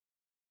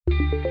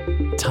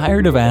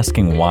Tired of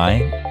asking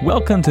why?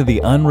 Welcome to the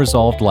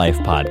Unresolved Life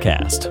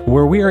podcast,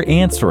 where we are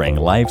answering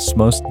life's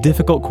most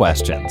difficult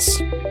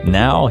questions.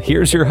 Now,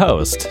 here's your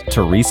host,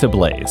 Teresa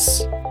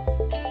Blaze.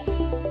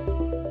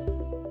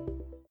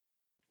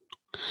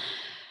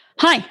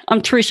 Hi,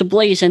 I'm Teresa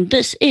Blaze, and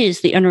this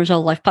is the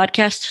Unresolved Life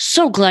podcast.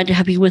 So glad to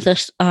have you with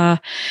us.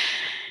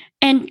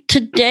 And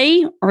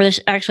today, or this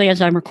actually, as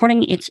I'm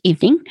recording, it's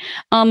evening.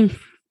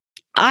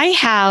 I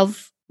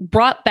have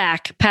brought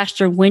back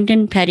Pastor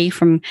Wendon Pettey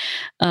from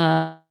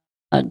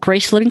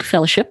Grace Living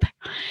Fellowship,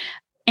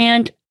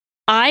 and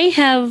I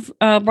have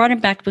brought him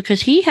back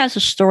because he has a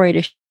story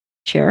to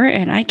share,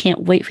 and I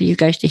can't wait for you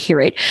guys to hear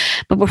it.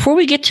 But before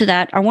we get to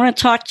that, I want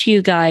to talk to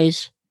you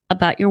guys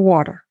about your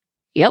water.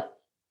 Yep.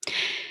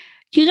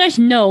 You guys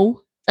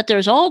know that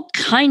there's all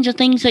kinds of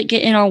things that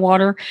get in our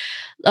water.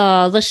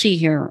 Let's see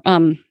here.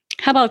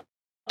 How about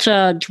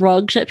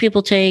drugs that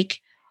people take?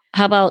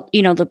 How about,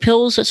 the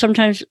pills that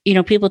sometimes,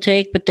 people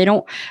take, but they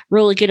don't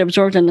really get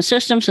absorbed in the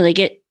system, so they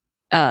get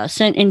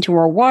sent into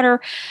our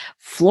water.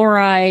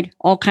 Fluoride,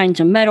 all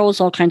kinds of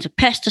metals, all kinds of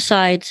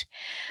pesticides.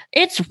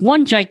 It's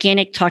one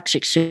gigantic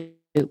toxic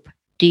soup.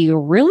 Do you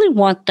really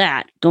want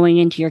that going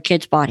into your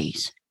kids'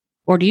 bodies?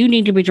 Or do you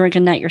need to be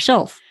drinking that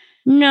yourself?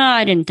 No,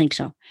 I didn't think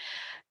so.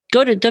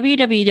 Go to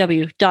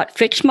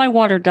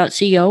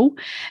www.fixmywater.co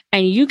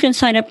and you can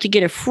sign up to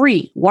get a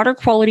free water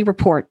quality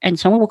report, and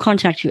someone will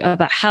contact you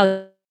about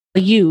how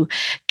you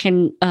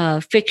can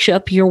fix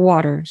up your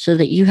water so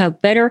that you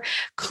have better,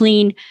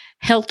 clean,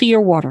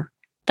 healthier water.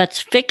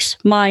 That's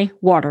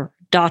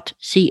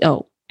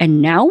fixmywater.co.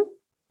 And now,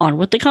 on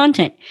with the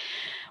content.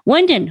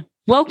 Wendon,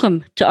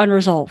 welcome to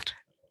Unresolved.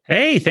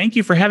 Hey, thank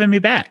you for having me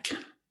back.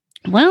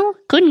 Well,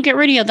 couldn't get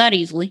rid of you that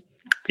easily.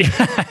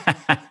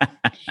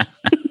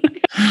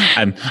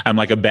 I'm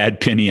like a bad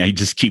penny. I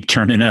just keep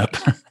turning up.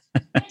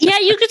 Yeah,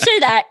 you could say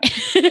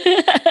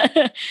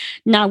that.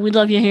 No, we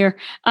love you here.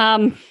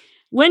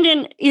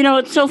 Wendon,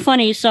 it's so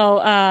funny.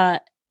 So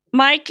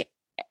Mike,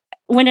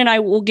 Wendon and I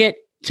will get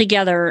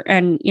together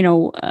and,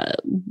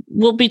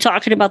 we'll be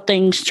talking about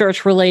things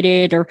church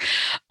related or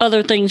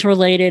other things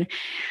related.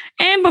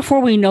 And before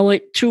we know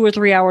it, 2 or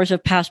 3 hours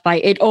have passed by.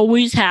 It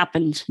always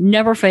happens.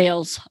 Never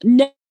fails.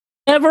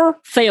 Never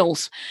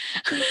fails.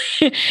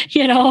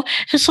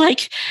 It's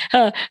like,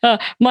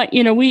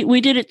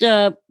 we did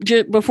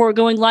it before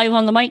going live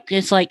on the mic.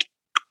 It's like,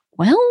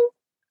 well,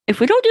 if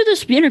we don't do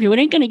this interview, it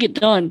ain't going to get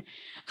done.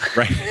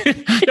 Right.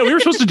 No, we were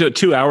supposed to do it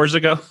 2 hours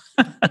ago.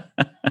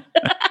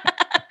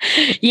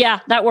 Yeah,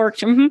 that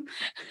worked. Mm-hmm.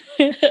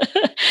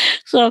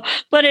 So,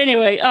 but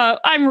anyway,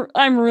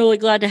 I'm really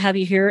glad to have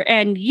you here.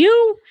 And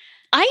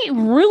I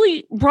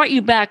really brought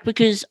you back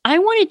because I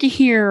wanted to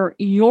hear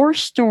your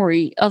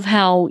story of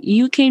how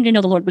you came to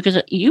know the Lord,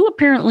 because you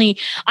apparently,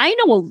 I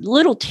know a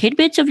little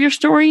tidbits of your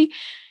story,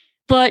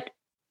 but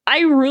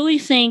I really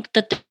think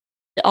that the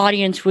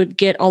audience would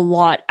get a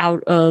lot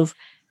out of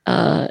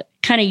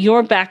kind of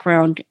your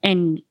background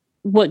and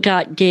what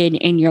God did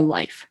in your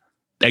life.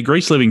 At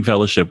Grace Living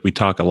Fellowship, we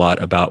talk a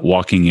lot about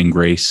walking in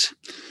grace.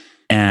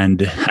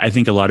 And I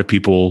think a lot of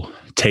people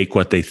take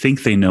what they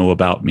think they know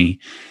about me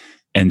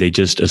and they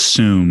just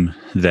assume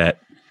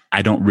that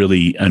I don't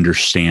really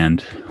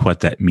understand what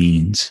that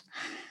means.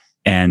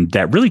 And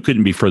that really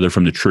couldn't be further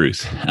from the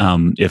truth.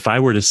 If I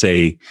were to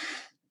say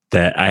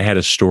that I had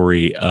a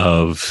story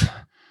of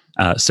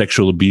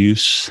sexual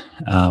abuse,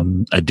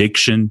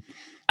 addiction,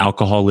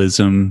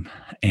 alcoholism,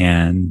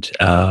 and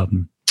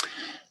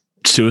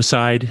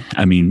suicide,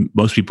 I mean,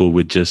 most people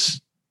would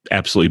just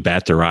absolutely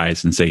bat their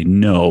eyes and say,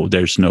 no,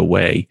 there's no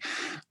way.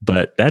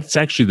 But that's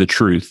actually the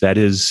truth. That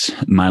is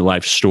my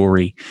life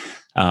story.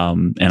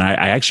 And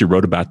I actually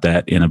wrote about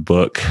that in a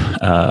book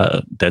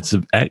it's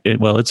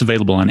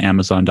available on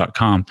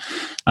Amazon.com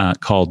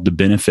called The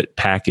Benefit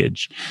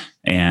Package.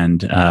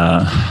 And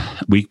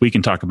we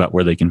can talk about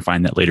where they can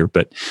find that later.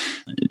 But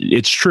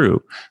it's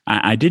true.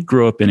 I did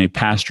grow up in a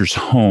pastor's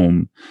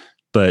home,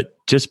 but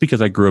just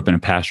because I grew up in a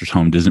pastor's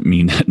home doesn't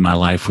mean that my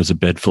life was a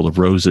bed full of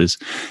roses.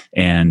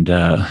 And,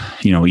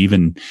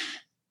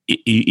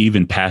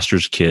 even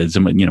pastors' kids,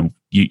 and you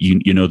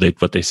know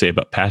what they say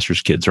about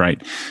pastors' kids,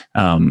 right?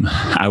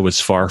 I was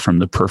far from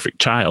the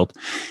perfect child,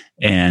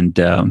 and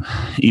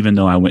even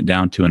though I went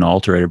down to an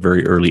altar at a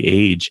very early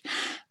age,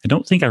 I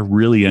don't think I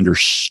really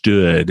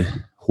understood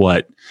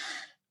what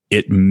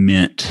it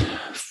meant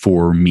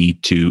for me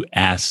to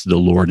ask the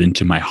Lord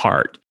into my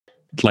heart.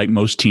 Like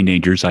most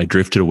teenagers, I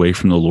drifted away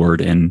from the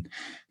Lord and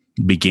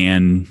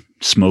began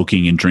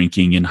smoking and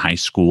drinking in high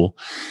school,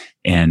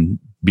 and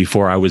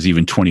before I was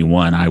even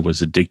 21, I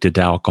was addicted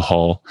to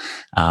alcohol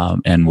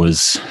and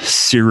was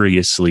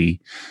seriously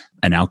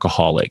an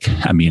alcoholic.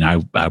 I mean,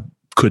 I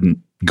couldn't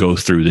go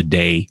through the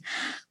day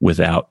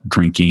without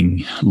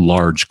drinking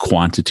large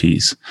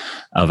quantities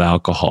of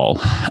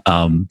alcohol.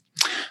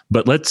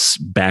 But let's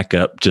back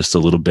up just a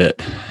little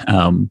bit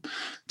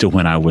to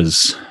when I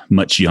was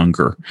much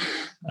younger.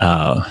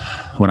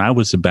 When I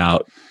was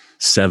about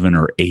 7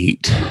 or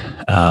 8,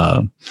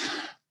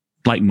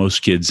 like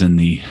most kids in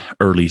the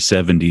early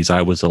 70s,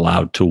 I was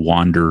allowed to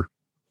wander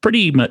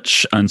pretty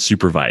much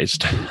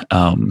unsupervised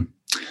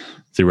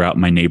throughout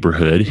my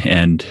neighborhood.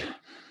 And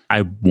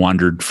I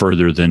wandered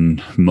further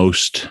than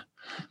most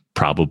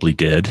probably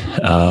did.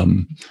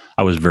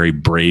 I was a very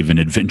brave and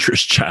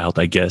adventurous child,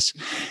 I guess,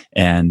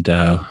 and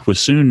was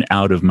soon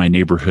out of my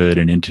neighborhood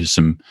and into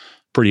some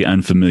pretty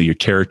unfamiliar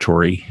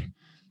territory.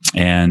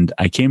 And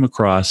I came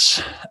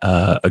across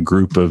a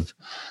group of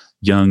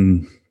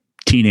young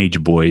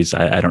teenage boys.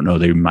 I don't know,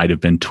 they might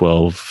have been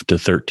 12 to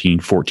 13,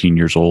 14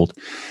 years old.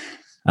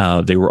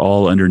 They were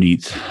all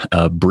underneath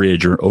a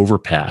bridge or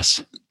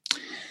overpass.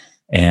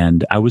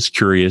 And I was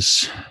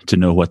curious to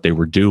know what they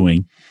were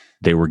doing.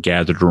 They were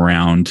gathered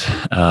around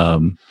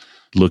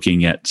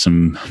looking at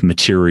some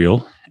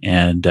material,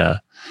 and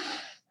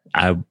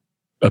I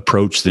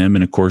approached them,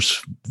 and of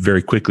course,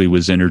 very quickly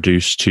was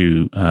introduced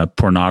to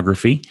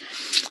pornography.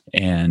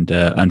 And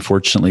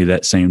unfortunately,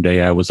 that same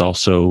day, I was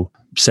also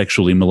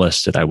sexually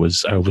molested. I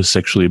was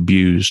sexually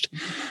abused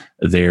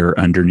there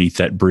underneath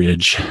that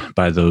bridge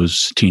by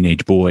those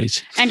teenage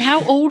boys. And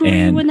how old were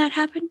you when that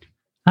happened?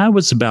 I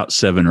was about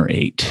 7 or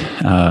 8,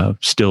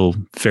 still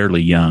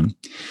fairly young.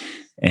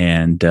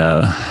 And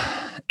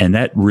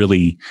that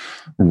really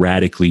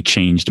radically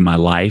changed my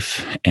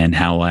life and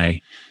how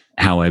I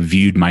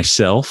viewed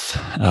myself,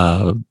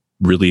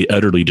 really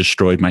utterly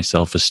destroyed my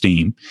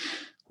self-esteem,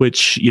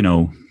 which,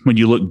 when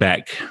you look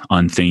back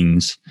on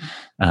things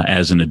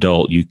as an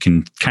adult, you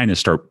can kind of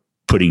start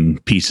putting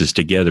pieces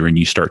together and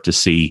you start to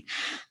see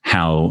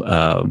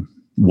how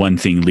one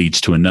thing leads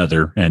to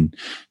another and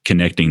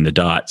connecting the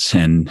dots.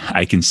 And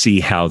I can see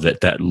how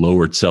that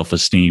lowered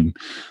self-esteem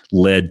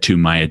led to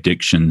my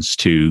addictions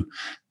to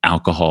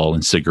alcohol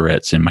and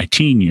cigarettes in my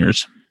teen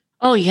years.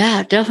 Oh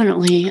yeah,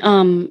 definitely.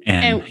 And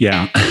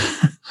yeah.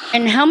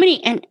 And how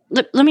many, and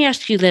let me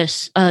ask you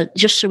this,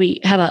 just so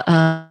we have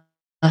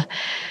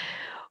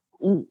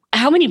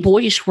how many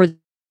boys were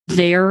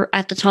there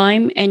at the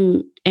time,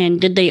 and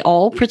did they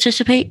all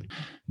participate?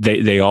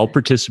 They all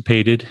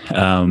participated.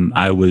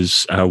 I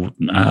was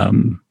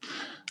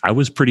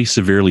pretty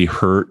severely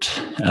hurt,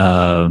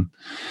 and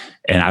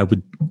I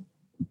would,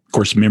 of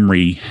course,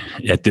 memory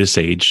at this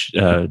age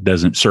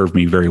doesn't serve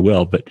me very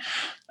well. But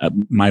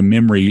my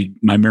memory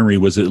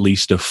was at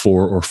least of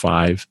 4 or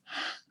 5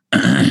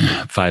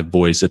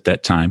 boys at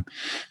that time.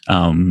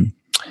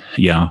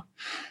 Yeah.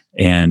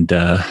 And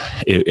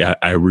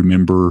I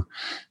remember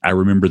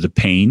the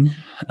pain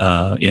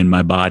in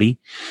my body.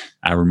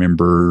 I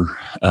remember,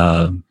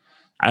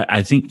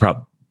 I think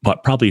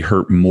what probably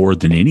hurt more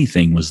than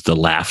anything was the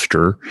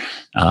laughter,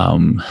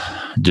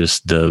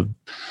 just the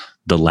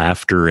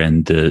laughter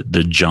and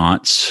the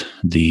jaunts,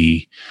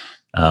 the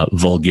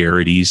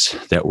vulgarities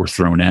that were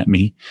thrown at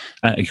me.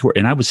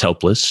 And I was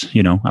helpless.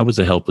 I was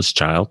a helpless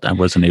child. I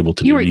wasn't able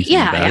to do anything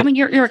about it. I mean,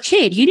 you're a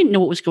kid. You didn't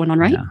know what was going on,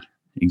 right? Yeah.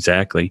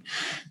 Exactly.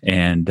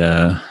 And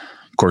of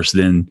course,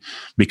 then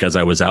because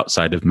I was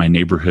outside of my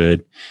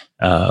neighborhood,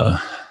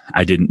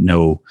 I didn't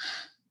know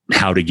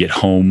how to get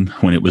home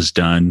when it was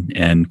done.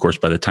 And of course,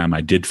 by the time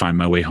I did find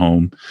my way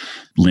home,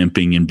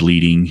 limping and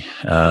bleeding,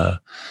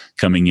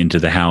 coming into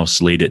the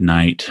house late at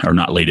night, or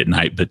not late at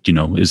night, but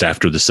it was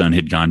after the sun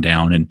had gone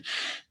down,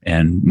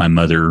 and my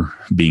mother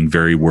being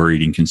very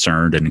worried and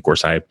concerned. And of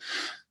course, I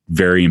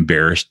very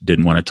embarrassed,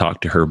 didn't want to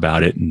talk to her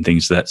about it and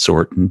things of that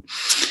sort. And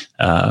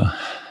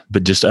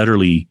but just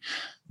utterly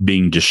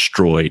being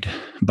destroyed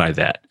by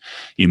that,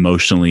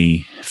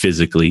 emotionally,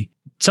 physically.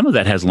 Some of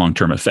that has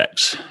long-term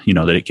effects,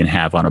 that it can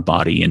have on a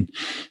body and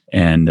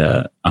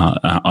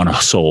on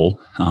a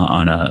soul,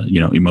 on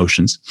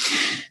emotions.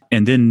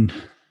 And then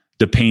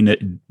the pain that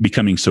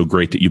becoming so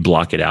great that you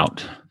block it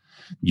out.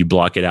 You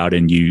block it out,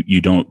 and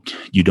you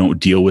don't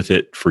deal with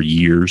it for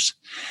years.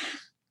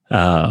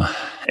 And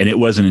it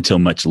wasn't until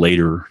much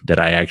later that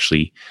I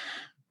actually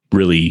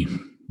really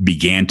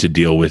began to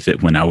deal with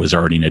it, when I was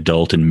already an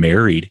adult and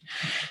married.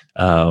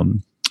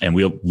 And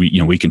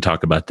we can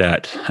talk about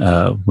that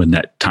when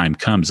that time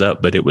comes up.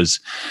 But it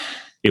was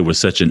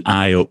such an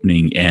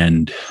eye-opening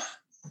and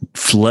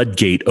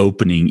floodgate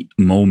opening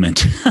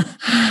moment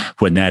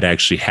when that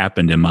actually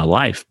happened in my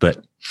life.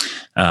 But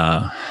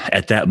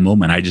at that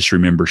moment, I just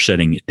remember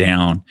shutting it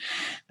down.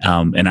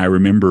 And I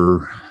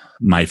remember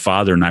my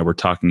father and I were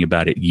talking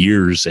about it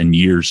years and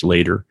years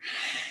later.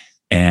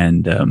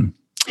 And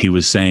he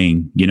was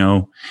saying,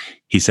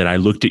 he said, I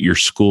looked at your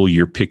school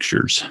year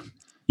pictures.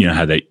 You know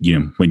how that,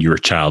 when you're a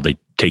child, they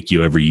take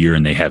you every year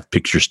and they have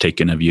pictures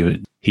taken of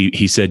you.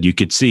 He said, you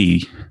could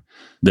see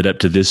that up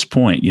to this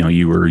point,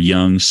 you were a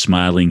young,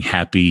 smiling,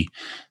 happy,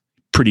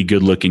 pretty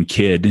good looking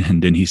kid.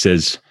 And then he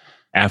says,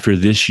 after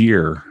this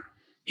year,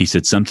 he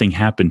said, something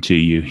happened to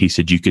you. He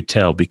said, you could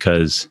tell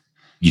because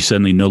you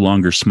suddenly no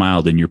longer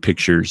smiled in your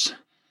pictures.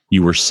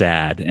 You were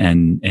sad,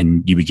 and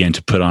you began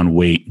to put on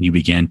weight, and you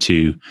began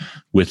to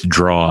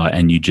withdraw,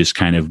 and you just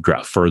kind of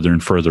got further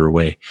and further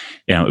away.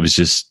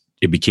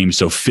 It became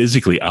so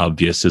physically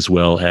obvious as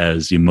well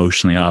as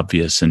emotionally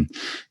obvious, and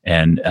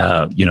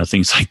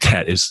things like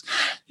that. It's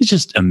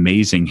just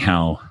amazing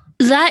how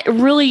that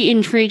really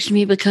intrigues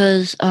me,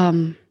 because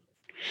how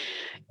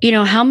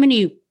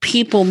many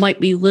people might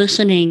be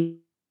listening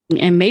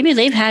and maybe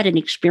they've had an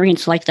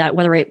experience like that,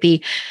 whether it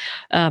be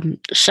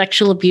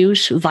sexual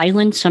abuse,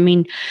 violence. I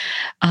mean,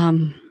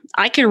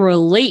 I can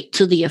relate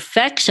to the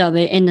effects of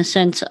it in the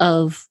sense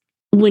of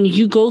when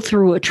you go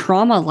through a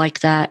trauma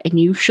like that and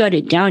you shut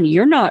it down,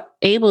 you're not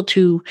able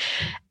to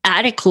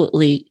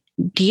adequately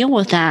deal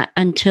with that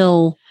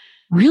until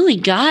really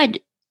God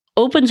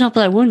opens up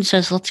that wound and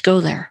says, let's go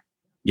there.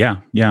 Yeah.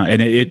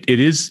 And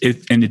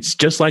and it's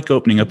just like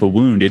opening up a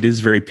wound. It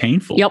is very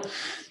painful. Yep.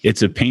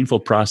 It's a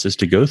painful process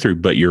to go through,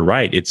 but you're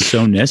right. It's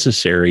so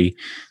necessary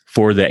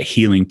for that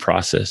healing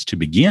process to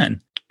begin.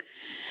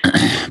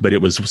 But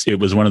it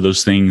was one of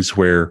those things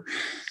where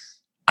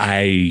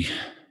I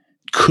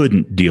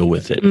couldn't deal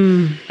with it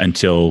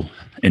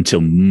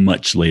until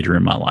much later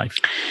in my life.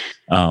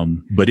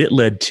 But it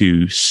led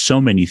to so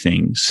many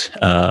things.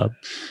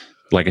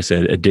 Like I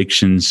said,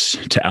 addictions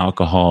to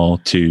alcohol,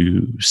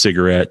 to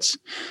cigarettes.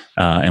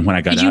 And when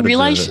I got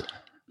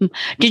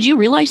did you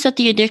realize that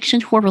the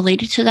addictions were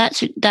related to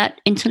that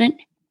incident?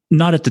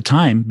 Not at the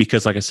time,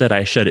 because like I said,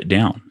 I shut it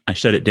down. I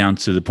shut it down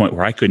to the point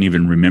where I couldn't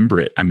even remember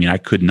it. I mean, I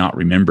could not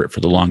remember it for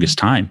the longest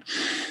time.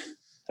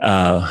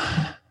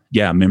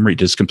 Memory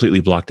just completely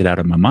blocked it out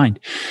of my mind.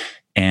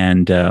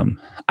 And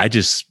I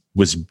just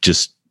was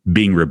just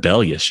being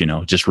rebellious,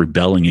 just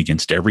rebelling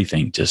against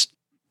everything. Just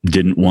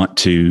didn't want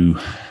to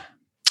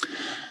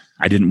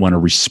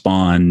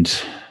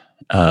respond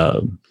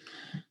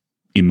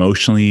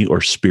emotionally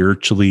or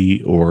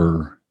spiritually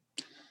or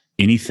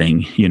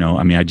anything,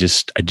 I mean, I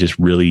just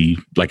really,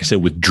 like I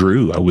said,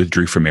 withdrew. I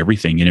withdrew from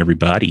everything and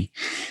everybody.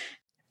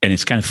 And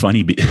it's kind of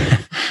funny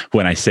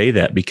when I say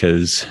that,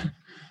 because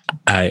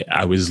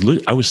I was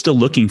still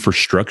looking for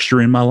structure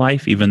in my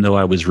life, even though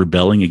I was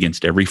rebelling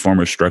against every form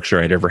of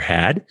structure I'd ever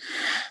had.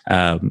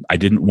 I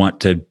didn't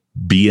want to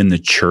be in the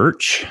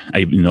church,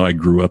 even though I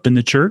grew up in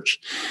the church.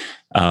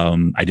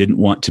 I didn't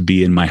want to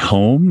be in my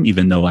home,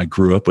 even though I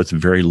grew up with a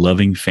very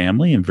loving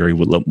family and very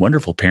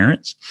wonderful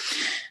parents.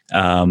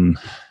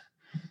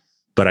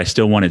 But I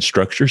still wanted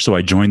structure. So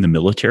I joined the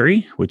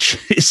military, which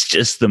is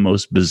just the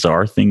most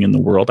bizarre thing in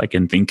the world I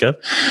can think of,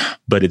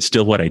 but it's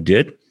still what I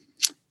did.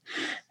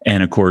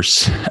 And of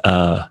course,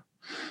 I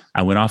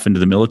went off into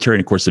the military.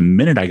 And of course, the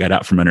minute I got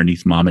out from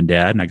underneath mom and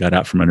dad and I got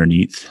out from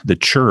underneath the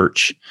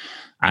church,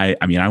 I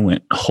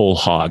went whole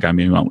hog. I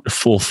went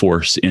full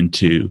force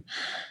into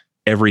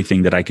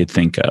everything that I could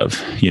think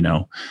of.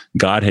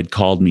 God had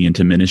called me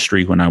into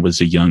ministry when I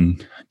was a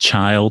young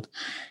child,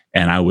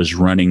 and I was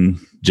running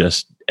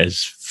just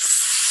as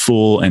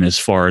full and as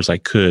far as I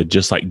could,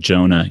 just like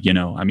Jonah.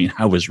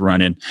 I was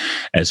running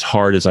as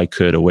hard as I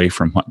could away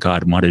from what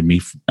God wanted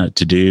me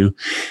to do.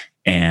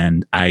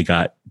 And I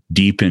got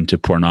deep into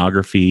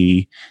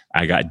pornography.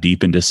 I got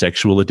deep into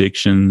sexual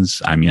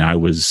addictions. I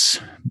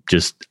was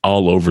just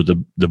all over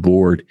the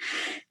board,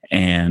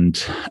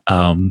 and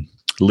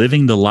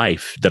living the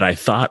life that I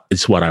thought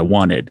is what I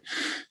wanted,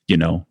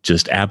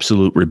 just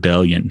absolute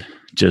rebellion,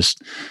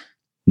 just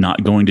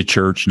not going to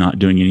church, not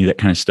doing any of that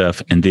kind of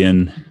stuff. And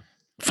then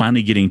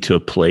finally getting to a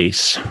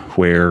place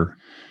where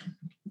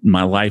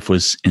my life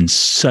was in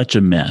such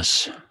a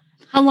mess.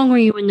 How long were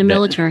you in the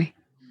military?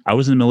 I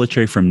was in the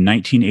military from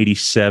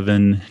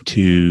 1987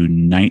 to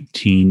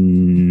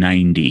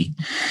 1990.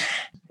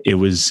 It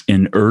was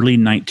in early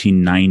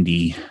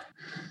 1990.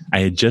 I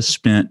had just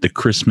spent the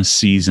Christmas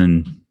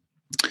season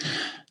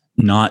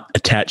not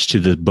attached to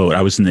the boat.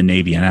 I was in the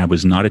Navy, and I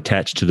was not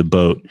attached to the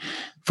boat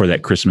for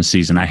that Christmas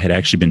season. I had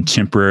actually been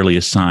temporarily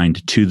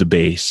assigned to the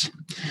base.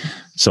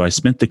 So I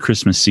spent the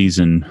Christmas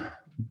season,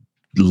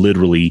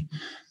 literally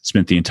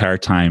spent the entire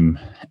time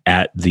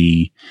at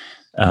the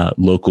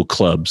local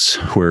clubs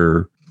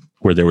where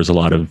there was a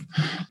lot of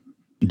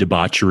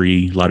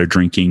debauchery, a lot of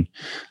drinking.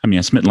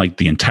 I spent like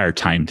the entire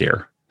time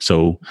there.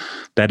 So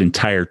that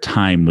entire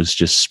time was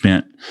just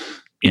spent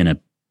in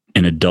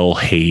a dull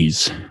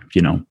haze.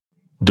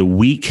 The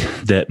week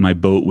that my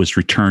boat was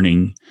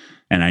returning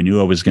and I knew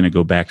I was going to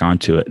go back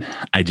onto it,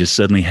 I just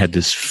suddenly had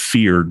this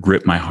fear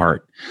grip my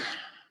heart,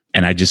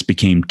 and I just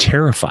became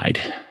terrified,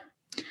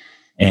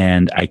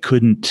 and I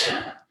couldn't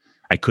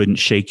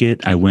shake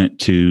it. I went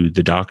to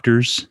the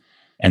doctors,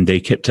 and they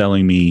kept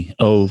telling me,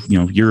 "Oh,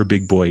 you're a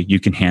big boy. You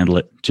can handle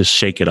it. Just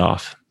shake it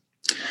off."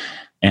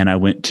 And I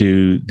went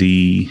to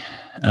the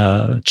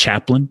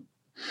chaplain,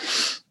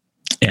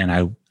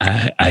 and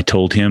I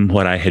told him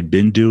what I had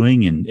been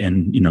doing,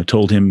 and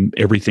told him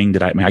everything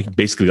that I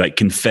basically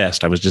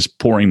confessed. I was just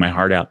pouring my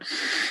heart out.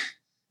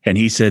 And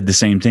he said the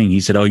same thing. He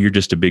said, "Oh, you're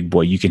just a big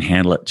boy. You can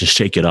handle it. Just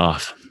shake it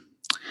off."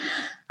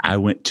 I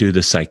went to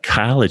the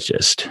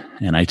psychologist,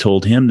 and I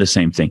told him the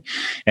same thing.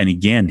 And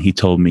again, he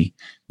told me,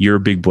 "You're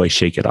a big boy.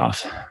 Shake it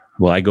off."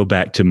 Well, I go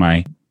back to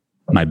my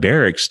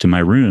barracks, to my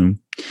room,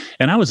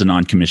 and I was a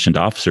non-commissioned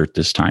officer at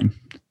this time.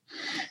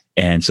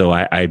 And so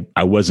I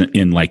wasn't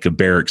in like a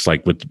barracks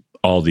like with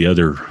all the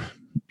other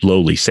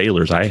lowly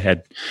sailors. I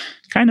had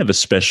kind of a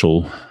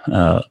special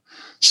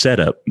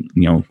setup,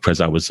 because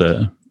I was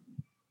a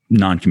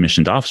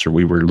non-commissioned officer.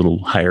 We were a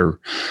little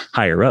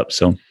higher up.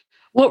 So,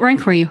 what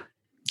rank were you?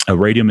 a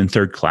radium in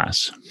third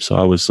class. So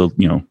I was, a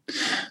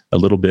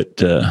little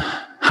bit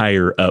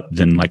higher up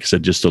than, like I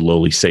said, just the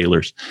lowly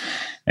sailors.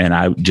 And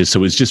so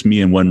it was just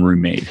me and one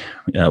roommate,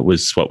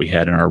 was what we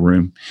had in our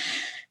room.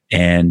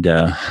 And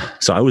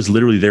so I was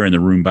literally there in the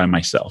room by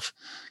myself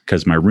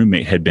because my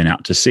roommate had been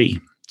out to sea.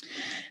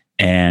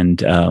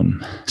 And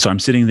so I'm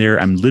sitting there,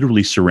 I'm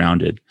literally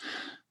surrounded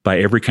by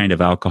every kind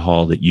of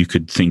alcohol that you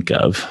could think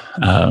of,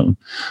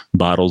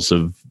 bottles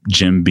of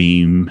Jim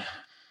Beam,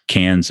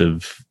 cans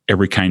of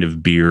every kind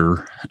of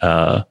beer,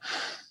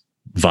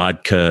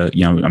 vodka,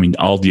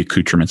 all the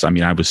accoutrements.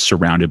 I was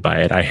surrounded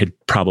by it. I had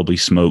probably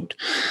smoked,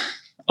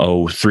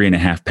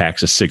 3.5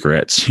 packs of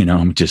cigarettes,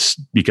 just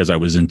because I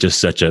was in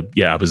such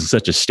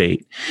a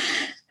state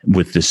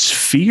with this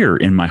fear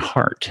in my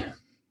heart.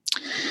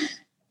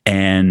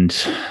 And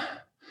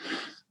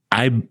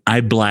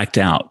I blacked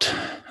out.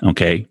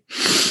 Okay.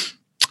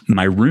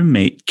 My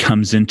roommate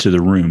comes into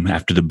the room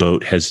after the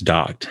boat has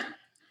docked,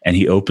 and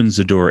he opens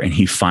the door and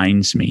he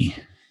finds me.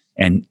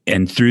 And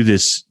through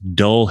this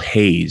dull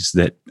haze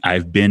that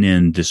I've been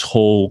in this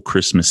whole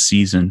Christmas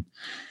season,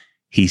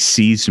 he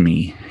sees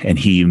me and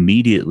he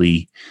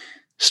immediately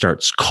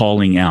starts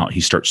calling out.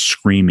 He starts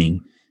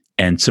screaming.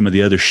 And some of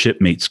the other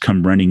shipmates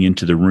come running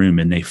into the room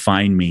and they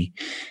find me,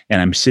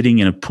 and I'm sitting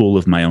in a pool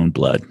of my own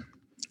blood.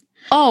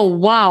 Oh,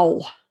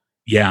 wow.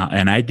 Yeah.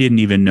 And I didn't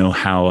even know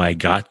how I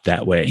got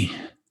that way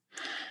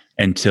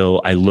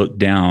until I looked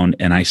down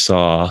and I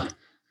saw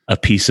a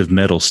piece of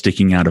metal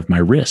sticking out of my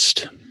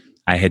wrist.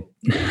 I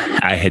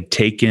had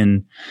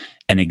taken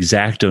an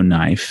X-Acto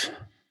knife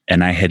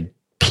and I had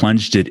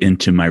plunged it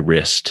into my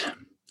wrist,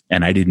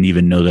 and I didn't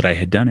even know that I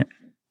had done it.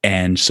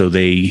 And so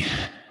they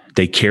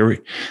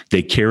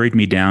carried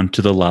me down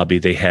to the lobby.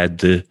 They had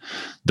the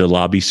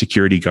lobby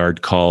security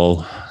guard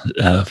call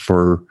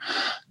for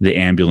the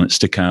ambulance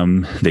to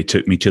come. They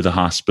took me to the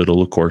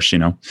hospital, of course,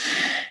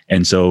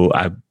 And so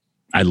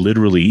I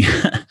literally,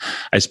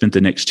 I spent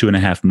the next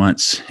 2.5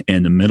 months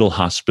in the mental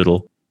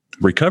hospital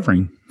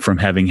recovering from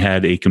having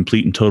had a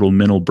complete and total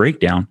mental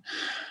breakdown,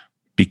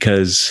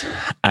 because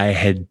I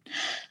had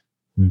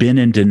been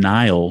in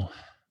denial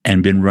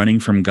and been running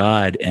from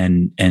God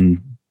and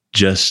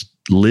just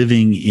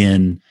living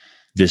in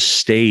this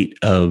state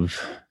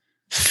of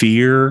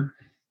fear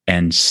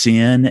and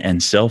sin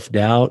and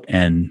self-doubt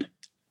and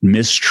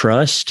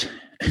mistrust.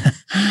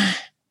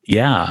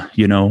 Yeah,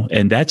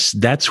 and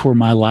that's where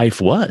my life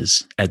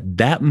was at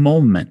that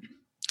moment.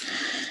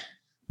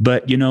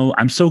 But,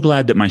 I'm so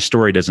glad that my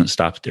story doesn't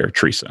stop there,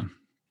 Teresa.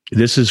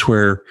 This is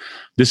where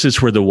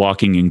the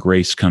walking in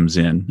grace comes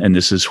in. And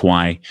this is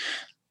why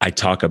I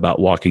talk about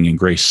walking in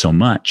grace so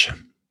much.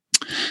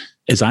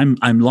 As I'm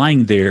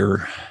lying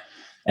there,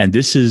 and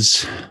this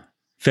is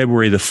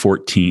February the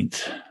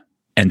 14th.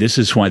 And this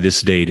is why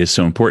this date is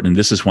so important. And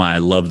this is why I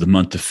love the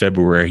month of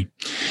February.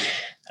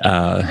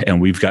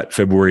 And we've got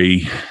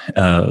February,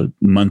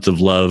 month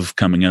of love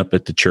coming up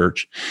at the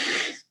church.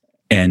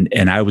 And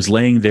I was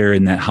laying there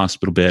in that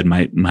hospital bed.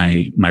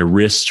 My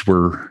wrists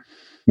were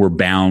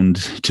bound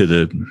to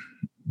the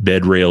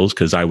bed rails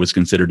because I was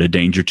considered a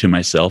danger to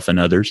myself and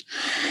others.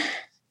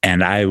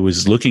 And I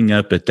was looking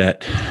up at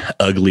that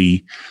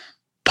ugly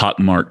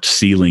pockmarked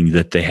ceiling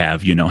that they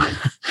have,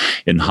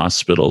 in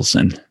hospitals,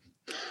 and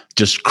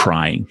just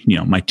crying.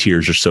 My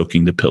tears are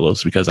soaking the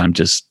pillows because I'm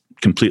just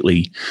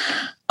completely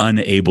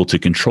unable to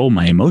control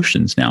my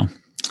emotions now.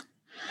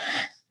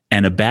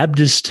 And a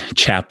Baptist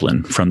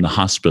chaplain from the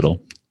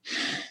hospital,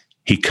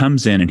 he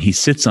comes in and he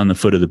sits on the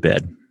foot of the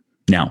bed.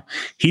 Now,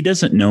 he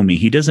doesn't know me.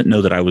 He doesn't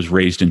know that I was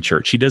raised in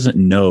church. He doesn't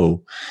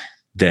know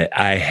that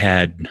I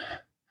had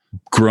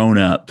grown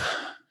up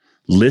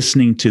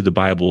listening to the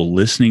Bible,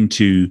 listening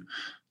to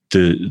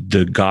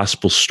the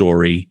gospel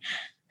story,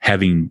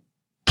 having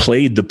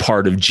played the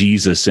part of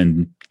Jesus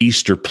in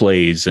Easter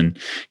plays. And,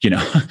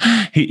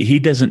 he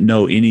doesn't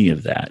know any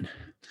of that.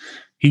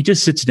 He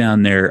just sits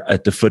down there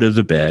at the foot of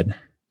the bed,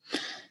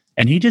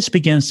 and he just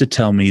begins to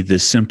tell me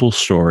this simple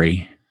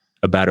story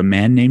about a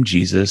man named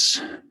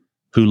Jesus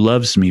who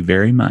loves me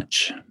very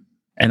much.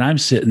 And I'm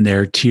sitting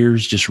there,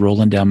 tears just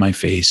rolling down my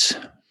face.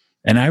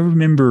 And I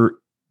remember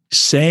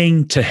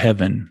saying to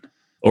heaven,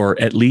 or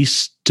at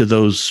least to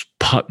those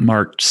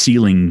pockmarked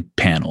ceiling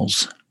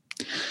panels,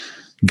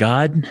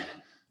 God,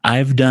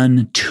 I've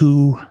done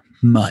too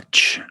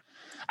much.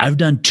 I've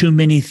done too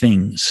many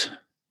things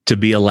to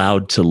be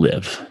allowed to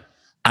live.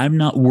 I'm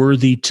not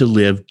worthy to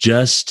live.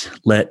 Just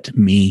let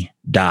me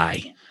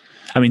die.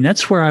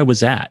 That's where I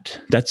was at.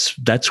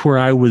 That's where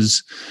I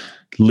was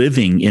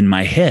living in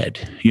my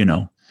head.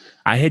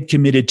 I had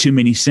committed too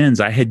many sins.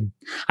 I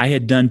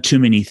had done too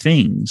many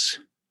things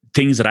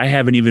that I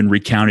haven't even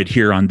recounted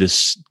here on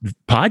this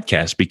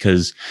podcast,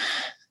 because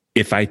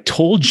if I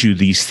told you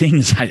these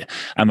things,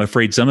 I'm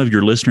afraid some of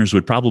your listeners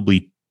would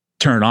probably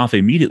turn off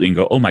immediately and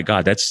go, oh my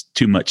God, that's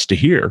too much to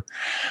hear.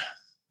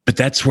 But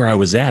that's where I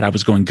was at. I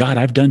was going, God,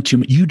 I've done too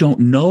much. You don't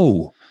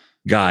know,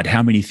 God,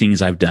 how many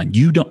things I've done.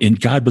 You don't. And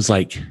God was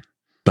like,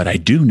 but I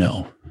do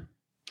know.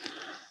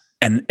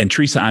 And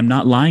Teresa, I'm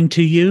not lying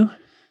to you.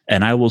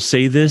 And I will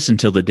say this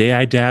until the day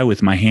I die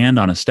with my hand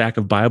on a stack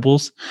of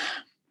Bibles.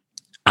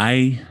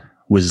 I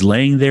was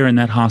laying there in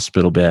that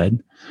hospital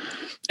bed,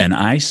 and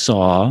I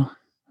saw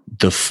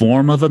the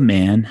form of a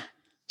man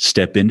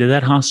step into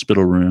that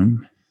hospital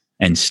room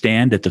and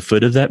stand at the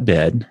foot of that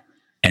bed,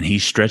 and he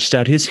stretched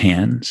out his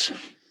hands,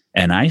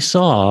 and I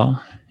saw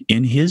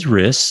in his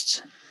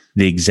wrists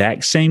the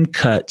exact same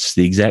cuts,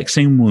 the exact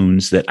same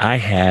wounds that I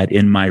had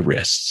in my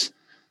wrists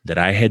that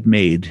I had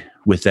made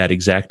with that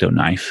X-Acto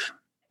knife.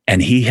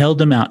 And he held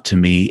them out to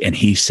me, and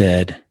he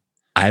said,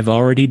 "I've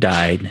already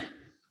died,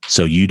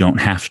 so you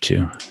don't have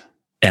to."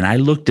 And I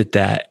looked at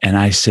that and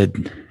I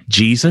said,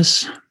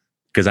 "Jesus,"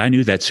 because I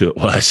knew that's who it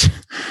was.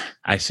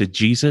 I said,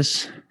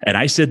 "Jesus," and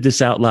I said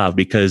this out loud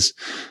because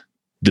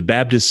the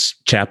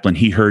Baptist chaplain,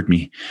 he heard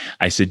me.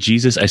 I said,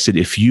 "Jesus," I said,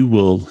 "if you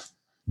will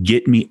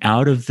get me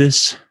out of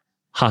this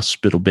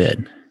hospital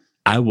bed,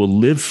 I will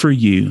live for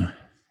you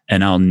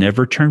and I'll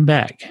never turn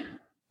back."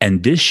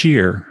 And this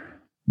year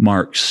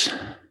marks,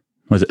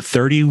 was it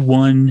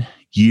 31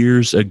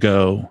 years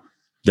ago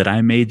that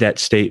I made that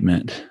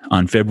statement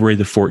on February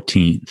the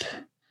 14th.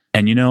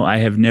 And, I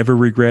have never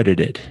regretted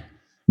it.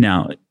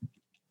 Now,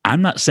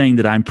 I'm not saying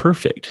that I'm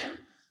perfect.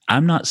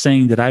 I'm not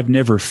saying that I've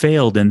never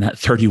failed in that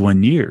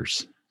 31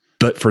 years.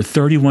 But for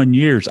 31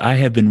 years, I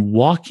have been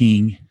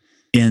walking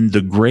in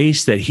the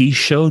grace that he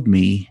showed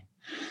me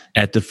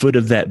at the foot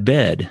of that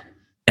bed.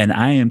 And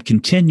I am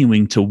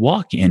continuing to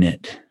walk in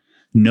it,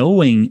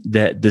 knowing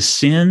that the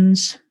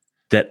sins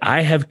that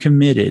I have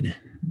committed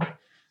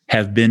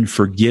have been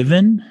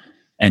forgiven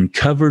and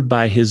covered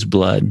by his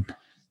blood.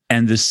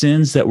 And the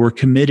sins that were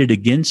committed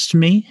against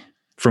me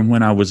from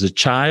when I was a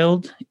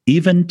child,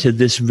 even to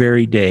this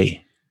very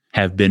day,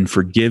 have been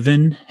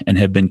forgiven and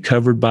have been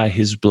covered by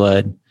his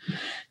blood.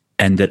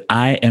 And that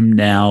I am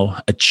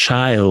now a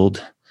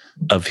child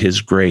of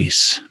his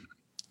grace.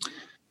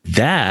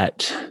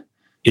 That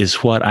is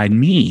what I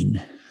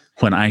mean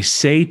when I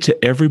say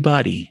to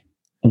everybody,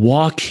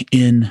 walk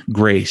in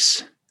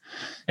grace.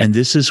 And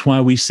this is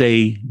why we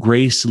say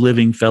Grace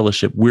Living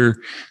Fellowship.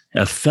 We're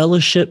a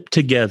fellowship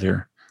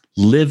together,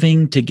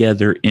 living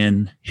together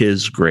in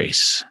his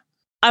grace.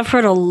 I've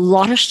heard a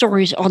lot of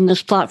stories on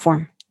this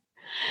platform.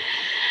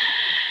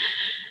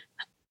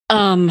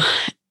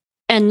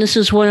 And this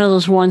is one of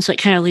those ones that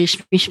kind of leaves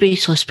me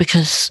speechless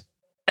because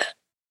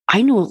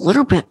I knew a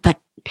little bit, but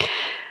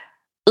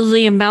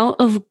the amount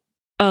of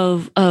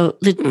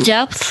the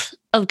depth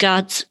of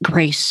God's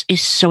grace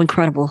is so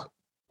incredible.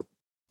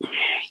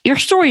 Your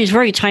story is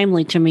very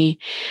timely to me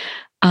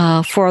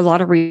for a lot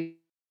of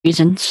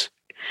reasons,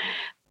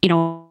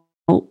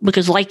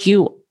 because like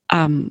you,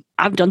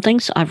 I've done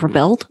things, I've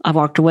rebelled, I've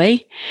walked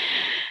away,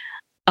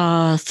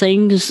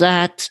 things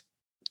that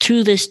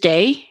to this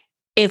day,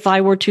 if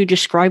I were to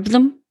describe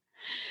them,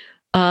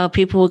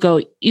 people will go,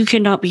 "You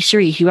cannot be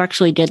serious. You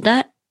actually did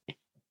that?"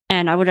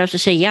 And I would have to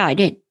say, "Yeah, I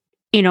did."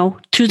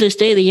 To this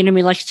day, the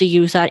enemy likes to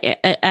use that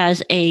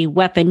as a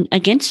weapon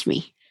against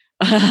me.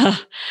 And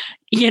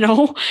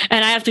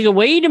I have to go,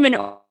 "Wait a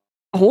minute.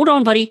 Hold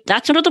on, buddy.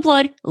 That's under the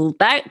blood.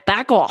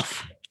 Back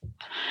off."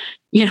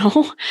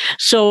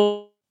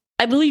 So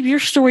I believe your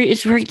story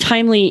is very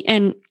timely,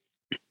 and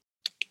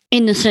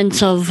in the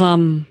sense of,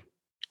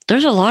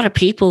 there's a lot of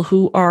people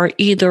who are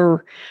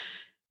either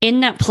in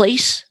that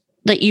place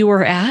that you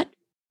were at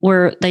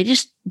where they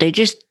just,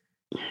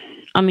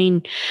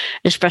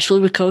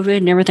 especially with COVID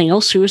and everything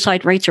else,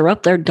 suicide rates are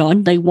up. They're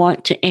done. They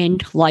want to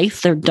end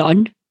life. They're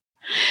done.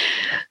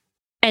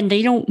 And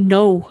they don't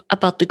know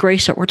about the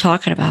grace that we're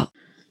talking about.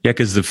 Yeah,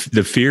 because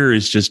the fear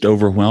is just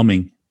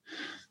overwhelming.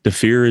 The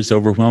fear is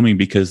overwhelming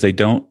because they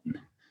don't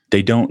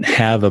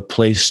have a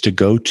place to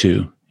go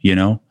to.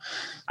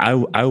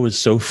 I was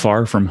so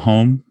far from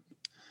home,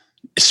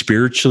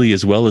 spiritually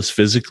as well as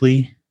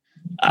physically.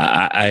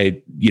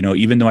 I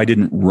even though I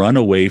didn't run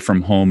away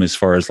from home as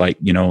far as like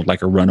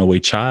a runaway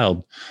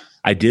child,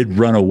 I did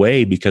run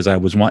away because I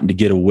was wanting to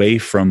get away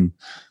from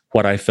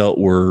what I felt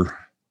were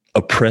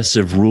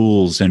oppressive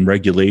rules and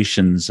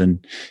regulations.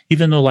 And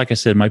even though, like I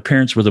said, my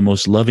parents were the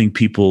most loving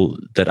people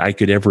that I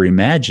could ever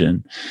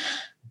imagine,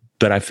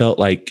 but I felt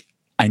like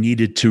I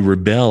needed to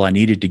rebel. I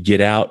needed to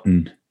get out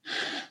and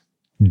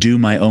do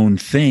my own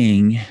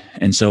thing.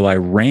 And so I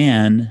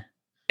ran,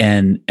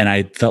 and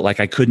I felt like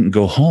I couldn't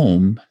go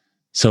home.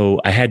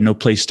 So I had no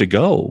place to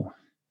go.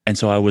 And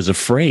so I was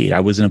afraid. I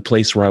was in a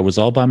place where I was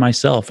all by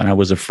myself, and I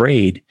was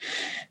afraid.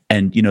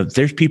 And,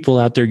 there's people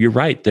out there, you're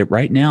right, that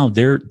right now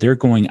they're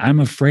going, "I'm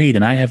afraid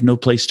and I have no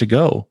place to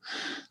go.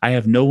 I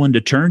have no one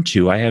to turn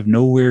to. I have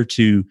nowhere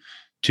to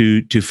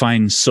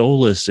find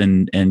solace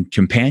and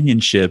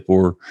companionship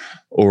or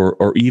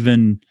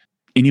even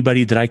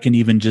anybody that I can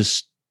even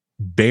just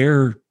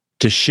bear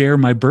to share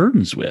my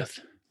burdens with."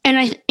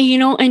 And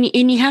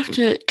and you have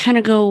to kind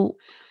of go,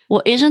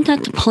 well, isn't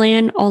that the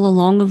plan all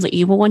along of the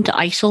evil one, to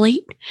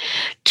isolate,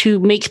 to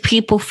make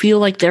people feel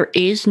like there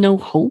is no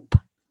hope?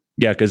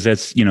 Yeah, because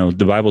that's,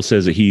 the Bible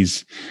says that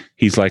he's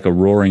like a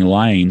roaring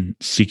lion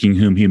seeking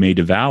whom he may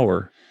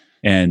devour.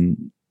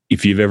 And,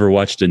 if you've ever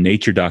watched a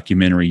nature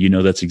documentary, you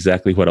know that's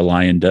exactly what a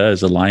lion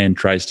does. A lion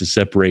tries to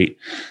separate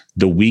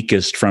the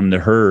weakest from the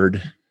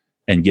herd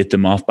and get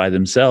them off by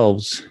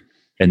themselves.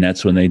 And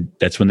that's when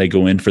they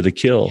go in for the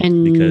kill.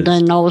 And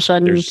then all of a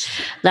sudden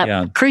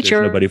that creature,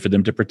 there's nobody for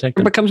them to protect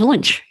them. Becomes a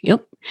lynch.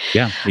 Yep.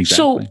 Yeah, exactly.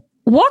 So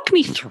walk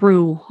me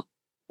through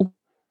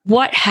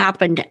what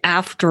happened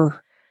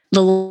after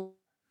the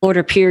Lord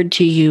appeared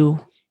to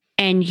you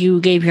and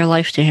you gave your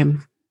life to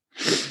him.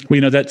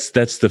 Well, that's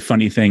the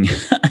funny thing.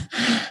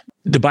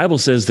 The Bible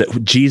says that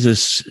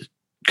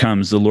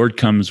the Lord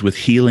comes with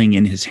healing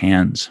in his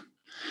hands.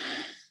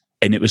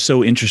 And it was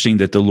so interesting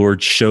that the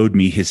Lord showed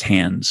me his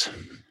hands.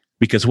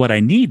 Because what I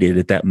needed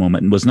at that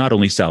moment was not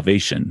only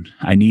salvation,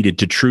 I needed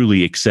to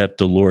truly accept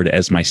the Lord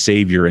as my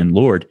Savior and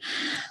Lord,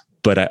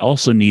 but I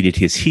also needed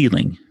his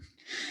healing.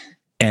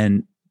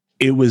 And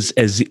it was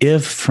as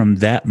if from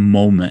that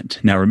moment,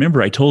 now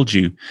remember I told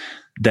you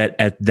that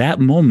at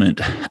that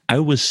moment, I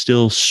was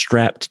still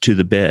strapped to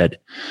the bed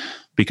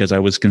because I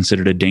was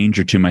considered a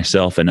danger to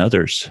myself and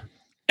others.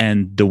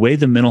 And the way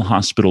the mental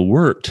hospital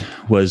worked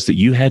was that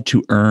you had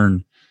to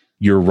earn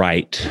your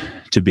right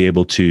to be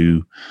able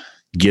to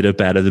get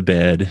up out of the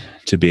bed,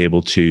 to be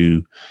able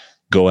to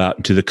go out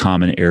into the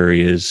common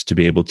areas, to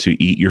be able to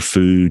eat your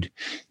food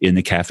in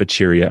the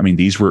cafeteria. I mean,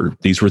 these were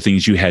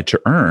things you had to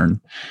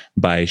earn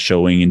by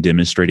showing and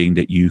demonstrating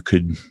that you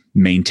could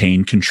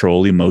maintain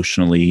control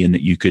emotionally and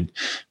that you could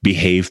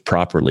behave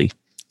properly.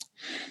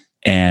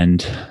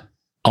 And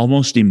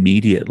almost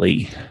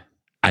immediately,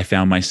 I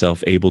found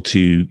myself able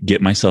to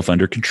get myself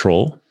under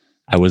control.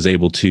 I was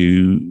able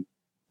to,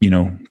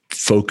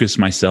 focus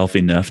myself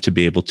enough to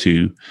be able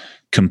to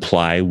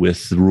comply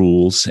with the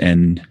rules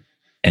and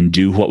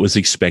do what was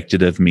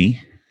expected of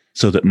me,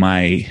 so that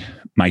my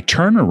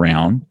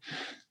turnaround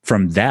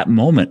from that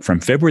moment, from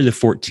February the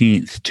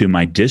 14th to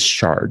my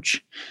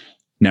discharge.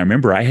 Now,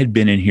 remember, I had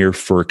been in here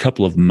for a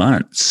couple of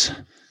months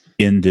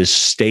in this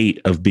state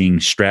of being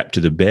strapped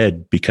to the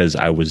bed because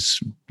I was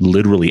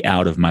literally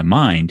out of my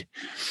mind.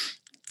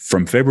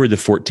 From February the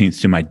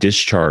 14th to my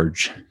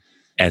discharge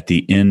at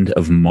the end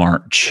of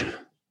March,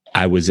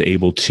 I was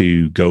able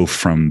to go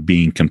from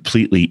being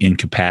completely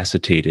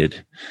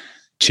incapacitated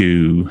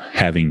to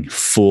having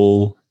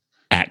full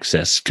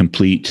access,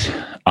 complete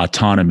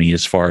autonomy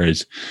as far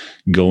as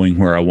going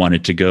where I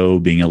wanted to go,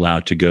 being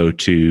allowed to go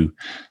to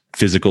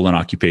physical and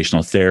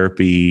occupational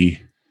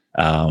therapy,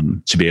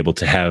 to be able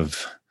to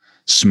have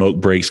smoke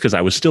breaks, because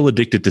I was still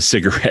addicted to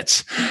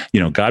cigarettes.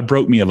 God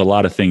broke me of a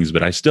lot of things,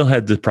 but I still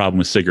had the problem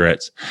with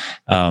cigarettes.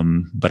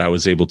 But I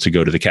was able to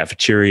go to the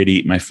cafeteria to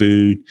eat my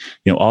food,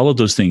 all of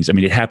those things. I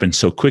mean, it happened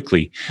so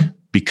quickly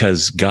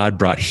because God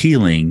brought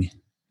healing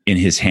in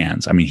his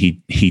hands. I mean,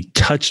 he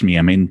touched me.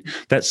 I mean,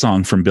 that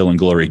song from Bill and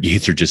Gloria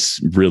Gaither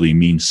just really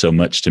means so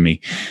much to me.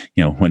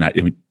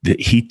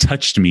 He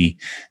touched me,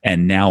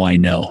 and now I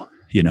know,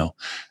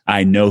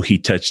 I know he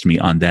touched me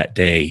on that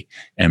day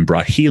and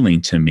brought healing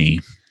to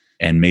me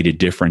and made a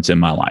difference in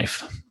my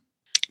life.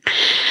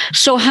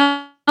 So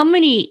how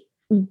many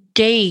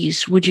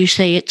days would you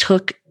say it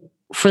took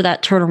for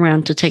that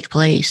turnaround to take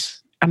place?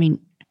 I mean,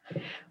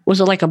 was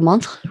it like a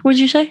month, would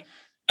you say?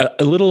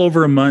 A little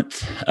over a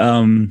month.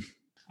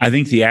 I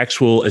think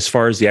as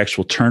far as the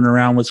actual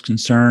turnaround was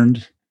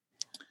concerned,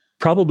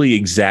 probably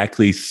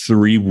exactly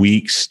 3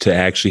 weeks to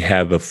actually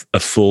have a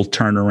full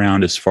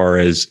turnaround, as far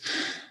as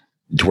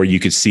to where you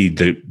could see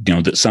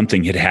that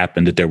something had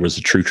happened, that there was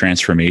a true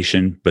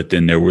transformation. But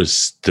then there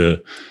was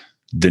the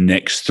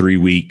next 3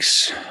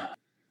 weeks,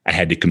 I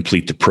had to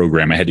complete the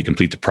program. I had to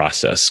complete the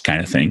process,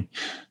 kind of thing,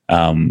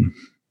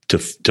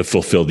 to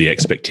fulfill the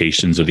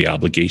expectations or the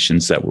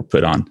obligations that were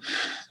put on.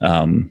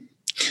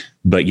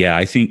 But yeah,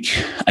 I think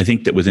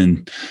that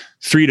within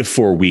 3 to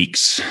 4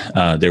 weeks,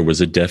 there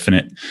was a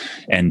definite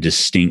and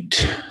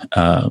distinct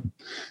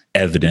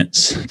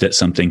evidence that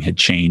something had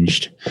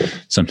changed,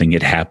 something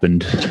had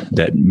happened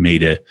that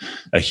made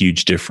a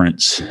huge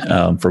difference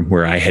from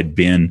where I had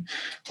been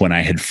when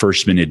I had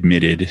first been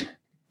admitted.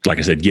 Like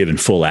I said, given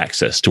full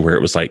access to where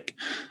it was like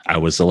I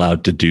was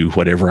allowed to do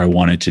whatever I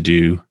wanted to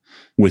do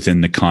within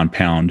the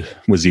compound,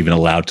 was even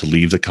allowed to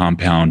leave the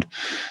compound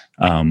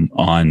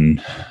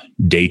on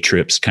day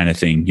trips, kind of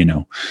thing,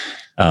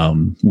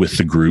 with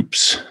the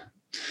groups.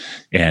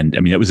 And I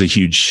mean, that was a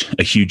huge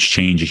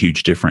change, a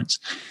huge difference.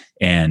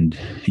 And,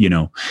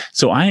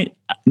 so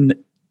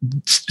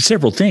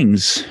several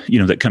things,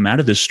 that come out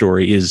of this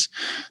story is,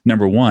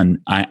 number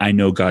one, I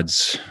know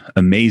God's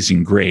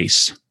amazing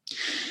grace.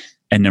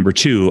 And number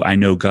two, I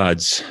know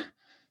God's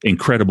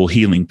incredible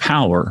healing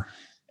power.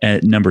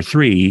 And number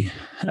three,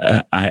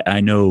 I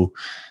know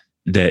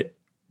that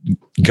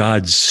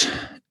God's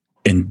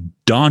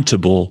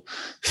indauntable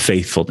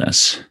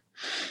faithfulness.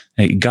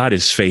 God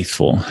is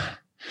faithful.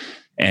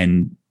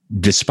 And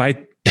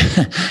despite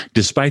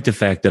the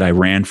fact that I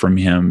ran from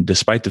him,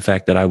 despite the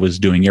fact that I was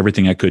doing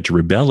everything I could to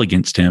rebel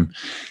against him,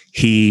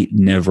 he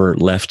never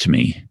left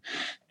me.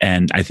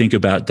 And I think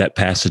about that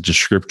passage of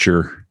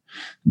scripture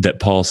that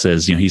Paul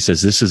says, he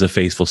says, this is a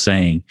faithful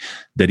saying,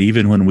 that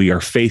even when we are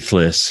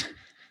faithless,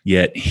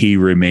 yet he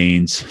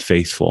remains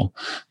faithful.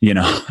 You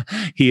know,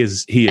 he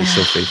is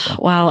so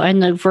faithful. Wow.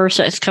 And the verse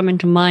that's coming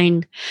to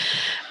mind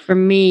for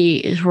me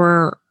is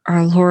where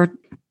our Lord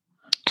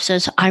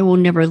says, I will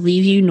never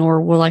leave you, nor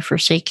will I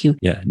forsake you.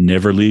 Yeah.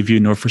 Never leave you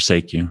nor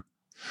forsake you.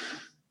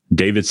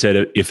 David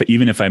said,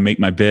 even if I make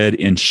my bed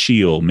in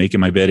Sheol, making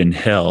my bed in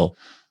hell,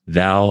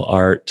 thou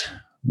art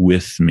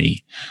with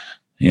me.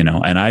 You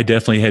know, and I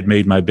definitely had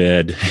made my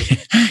bed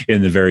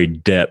in the very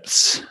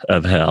depths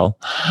of hell.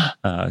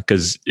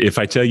 Because if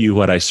I tell you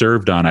what I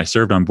served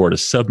on board a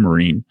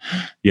submarine.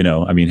 You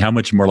know, I mean, how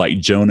much more like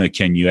Jonah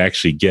can you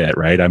actually get,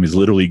 right? I was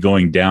literally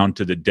going down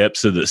to the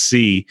depths of the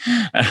sea.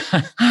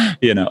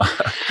 You know.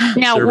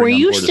 Now, were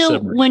you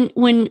still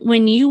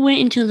when you went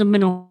into the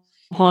mental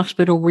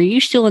hospital? Were you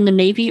still in the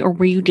Navy, or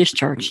were you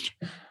discharged?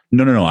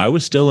 No. I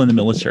was still in the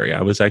military.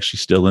 I was actually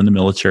still in the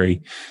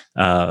military.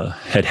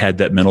 Had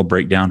that mental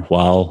breakdown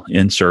while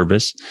in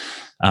service.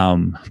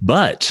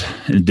 But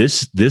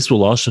this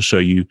will also show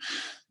you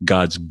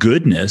God's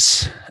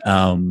goodness.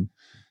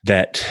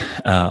 That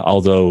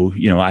although,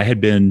 you know, I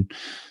had been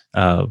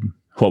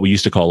what we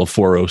used to call a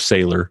 4.0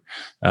 sailor,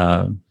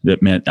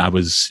 that meant I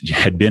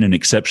had been an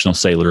exceptional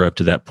sailor up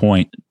to that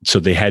point. So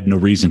they had no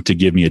reason to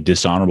give me a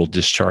dishonorable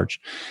discharge.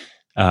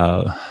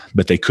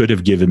 But they could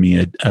have given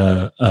me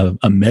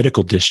a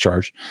medical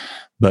discharge,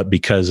 but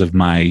because of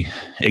my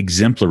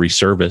exemplary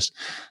service,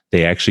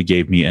 they actually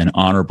gave me an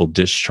honorable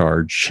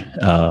discharge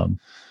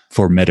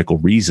for medical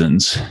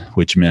reasons,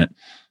 which meant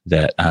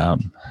that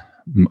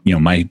you know,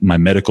 my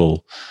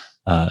medical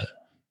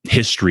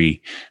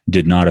history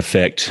did not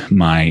affect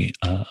my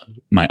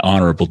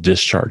honorable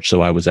discharge.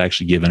 So I was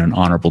actually given an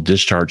honorable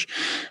discharge,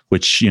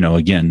 which, you know,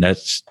 again,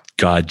 that's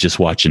God just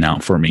watching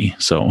out for me.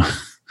 So.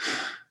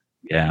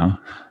 Yeah,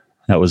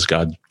 that was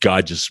God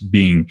just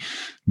being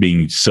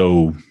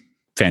so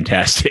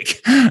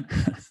fantastic.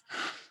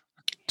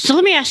 So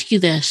let me ask you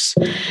this.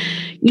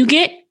 You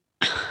get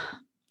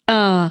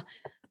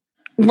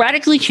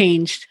radically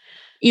changed.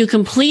 You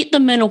complete the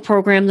mental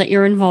program that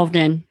you're involved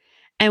in.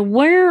 And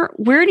where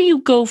do you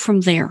go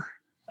from there?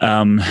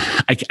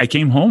 I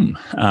came home.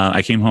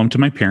 I came home to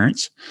my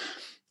parents,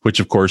 which,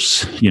 of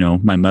course, you know,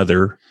 my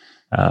mother,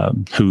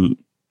 who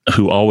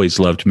always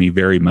loved me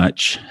very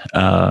much,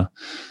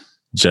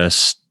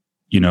 just,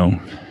 you know,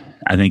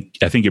 I think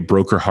it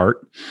broke her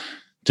heart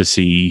to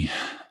see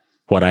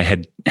what I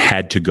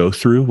had to go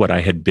through, what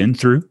I had been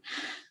through,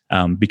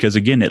 because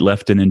again, it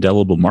left an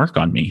indelible mark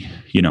on me.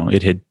 You know,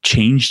 it had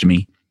changed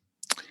me.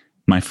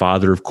 My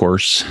father, of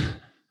course,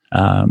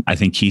 I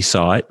think he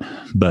saw it,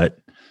 but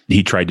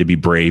he tried to be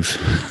brave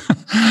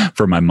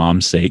for my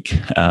mom's sake,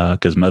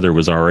 because mother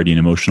was already an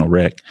emotional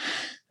wreck.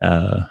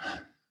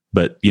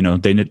 But you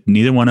know,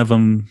 neither one of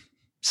them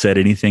said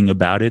anything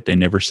about it. They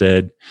never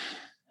said,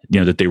 you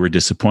know, that they were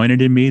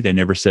disappointed in me. They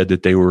never said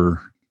that they were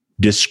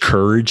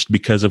discouraged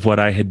because of what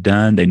I had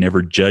done. They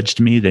never judged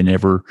me. They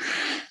never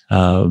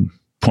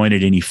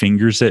pointed any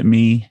fingers at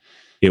me.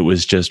 It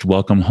was just,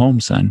 welcome home,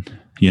 son,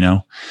 you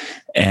know,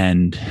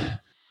 and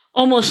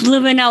almost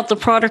living out the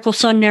prodigal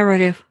son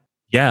narrative.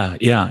 Yeah.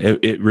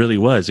 It really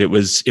was. It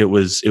was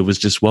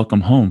just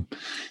welcome home.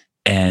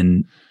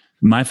 And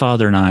my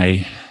father and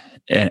I,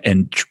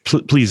 and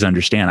please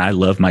understand, I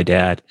love my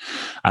dad.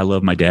 I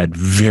love my dad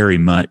very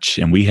much.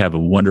 And we have a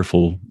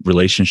wonderful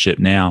relationship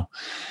now.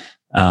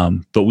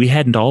 But we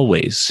hadn't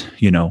always,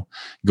 you know,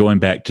 going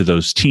back to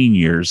those teen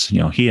years, you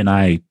know, he and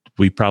I,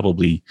 we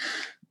probably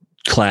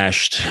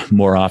clashed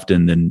more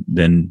often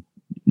than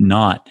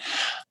not.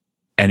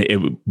 And it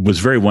was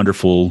very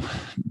wonderful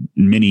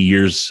many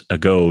years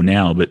ago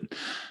now, but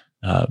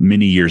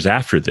many years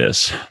after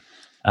this,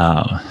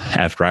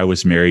 after I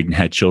was married and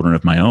had children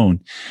of my own,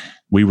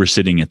 we were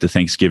sitting at the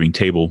Thanksgiving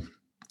table,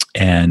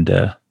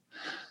 and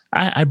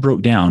I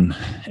broke down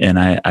and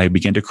I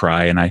began to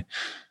cry. And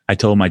I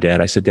told my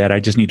dad, I said, Dad, I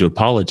just need to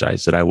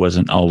apologize that I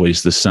wasn't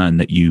always the son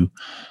that you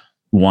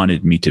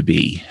wanted me to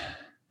be,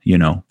 you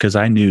know, because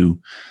I knew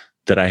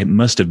that I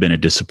must have been a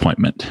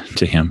disappointment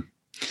to him.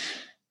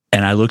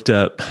 And I looked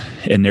up,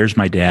 and there's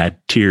my dad,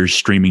 tears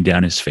streaming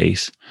down his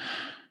face.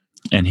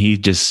 And he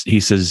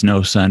says,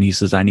 no, son, he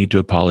says, I need to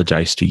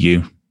apologize to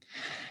you.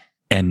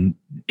 And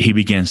he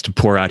begins to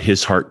pour out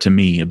his heart to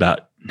me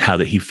about how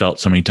that he felt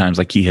so many times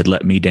like he had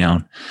let me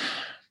down.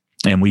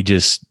 And we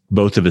just,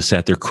 both of us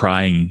sat there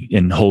crying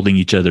and holding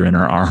each other in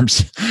our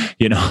arms,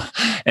 you know,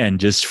 and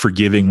just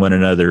forgiving one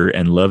another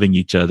and loving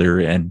each other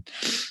and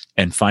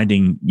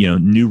finding, you know,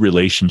 new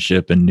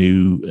relationship and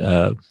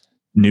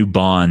new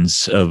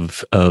bonds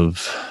of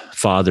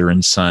father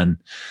and son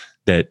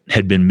that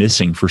had been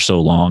missing for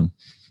so long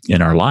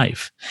in our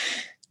life.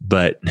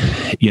 But,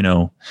 you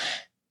know,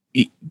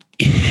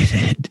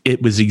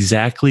 it was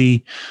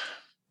exactly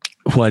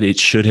what it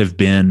should have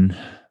been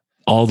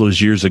all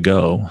those years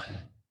ago.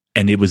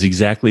 And it was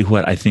exactly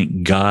what I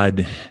think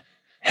God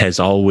has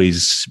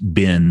always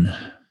been,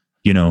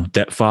 you know,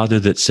 that father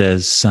that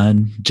says,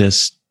 son,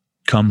 just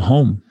come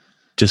home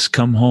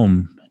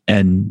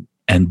and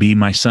be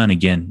my son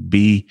again,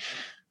 be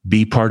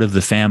part of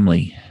the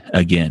family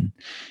again.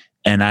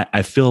 And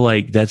I feel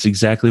like that's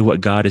exactly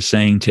what God is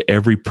saying to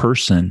every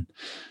person.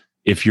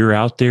 If you're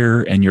out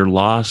there and you're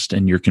lost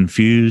and you're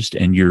confused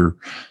and you're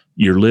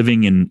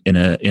living in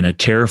a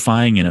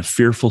terrifying and a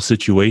fearful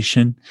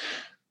situation,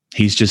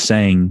 he's just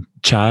saying,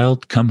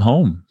 child, come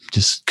home.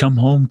 Just come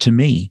home to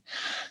me.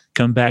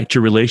 Come back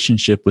to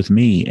relationship with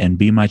me and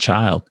be my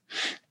child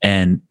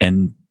and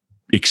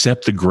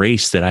accept the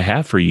grace that I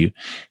have for you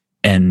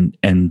and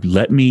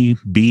let me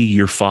be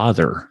your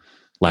father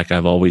like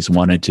I've always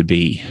wanted to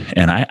be.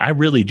 And I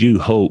really do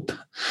hope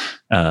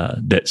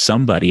that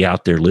somebody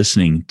out there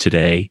listening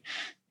today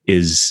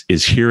is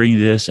hearing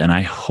this, and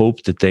I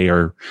hope that they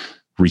are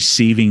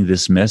receiving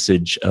this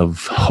message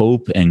of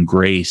hope and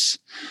grace,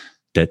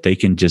 that they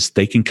can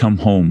come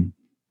home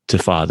to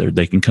Father,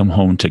 they can come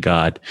home to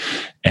God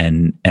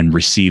and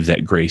receive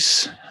that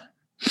grace.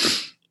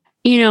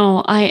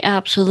 I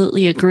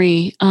absolutely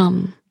agree.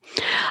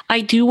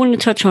 I do want to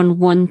touch on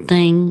one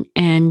thing,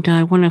 and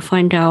I want to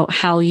find out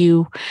how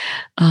you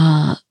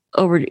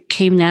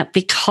overcame that,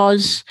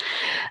 because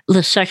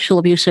the sexual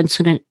abuse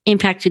incident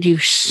impacted you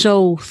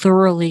so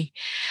thoroughly.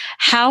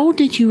 How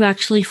did you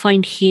actually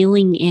find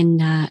healing in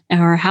that,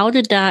 or how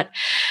did that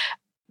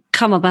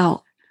come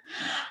about?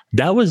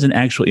 That was an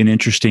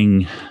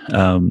interesting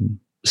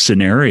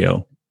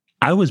scenario.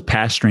 I was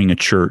pastoring a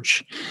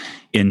church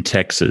in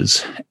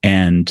Texas,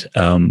 and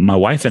my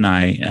wife and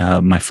I,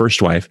 my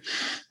first wife,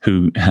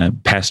 who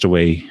passed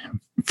away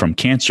from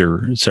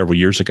cancer several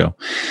years ago,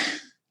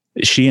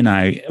 she and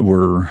I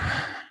were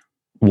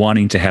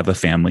wanting to have a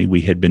family.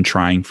 We had been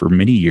trying for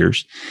many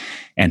years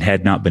and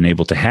had not been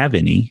able to have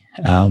any.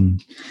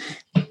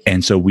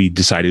 And so we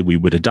decided we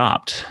would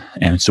adopt.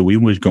 And so we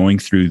were going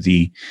through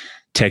the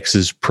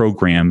Texas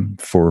program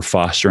for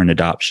foster and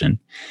adoption.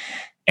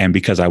 And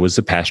because I was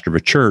the pastor of a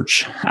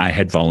church, I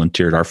had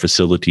volunteered our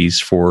facilities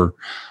for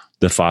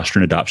the foster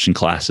and adoption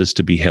classes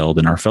to be held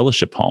in our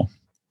fellowship hall.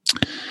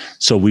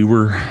 So we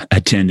were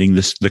attending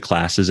the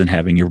classes and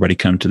having everybody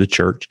come to the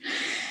church.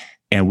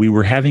 And we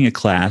were having a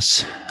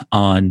class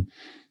on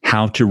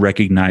how to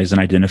recognize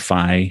and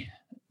identify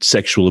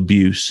sexual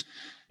abuse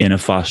in a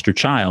foster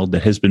child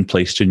that has been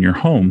placed in your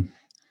home.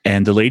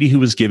 And the lady who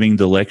was giving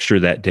the lecture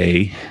that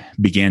day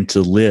began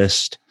to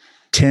list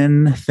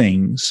 10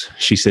 things.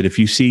 She said, if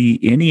you see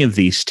any of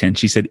these 10,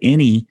 she said,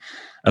 any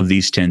of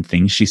these 10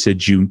 things, she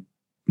said, you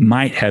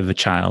might have a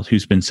child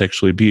who's been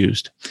sexually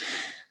abused.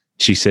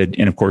 She said,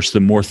 and of course, the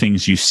more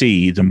things you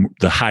see,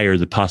 the higher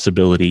the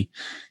possibility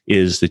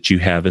is that you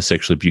have a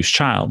sexually abused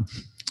child.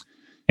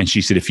 And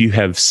she said, if you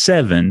have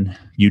 7,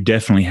 you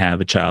definitely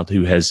have a child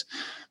who has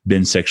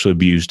been sexually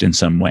abused in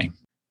some way.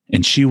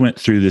 And she went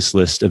through this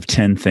list of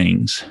 10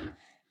 things,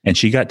 and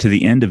she got to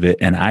the end of it,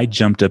 and I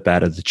jumped up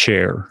out of the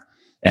chair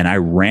and I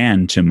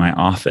ran to my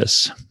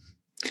office.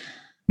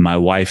 My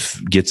wife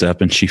gets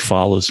up and she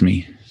follows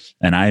me,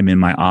 and I am in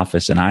my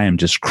office and I am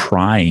just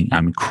crying.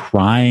 I'm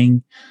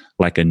crying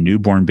like a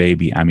newborn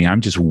baby. I mean,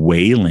 I'm just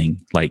wailing,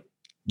 like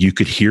you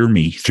could hear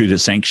me through the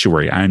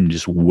sanctuary. I'm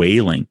just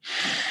wailing.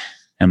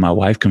 And my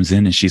wife comes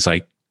in and she's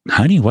like,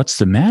 honey, what's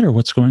the matter?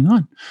 What's going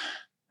on?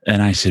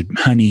 And I said,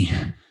 honey,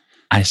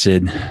 I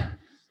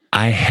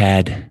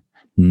had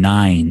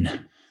 9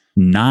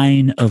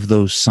 of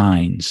those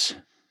signs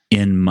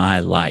in my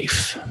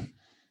life.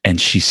 And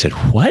she said,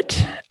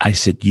 what? I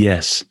said,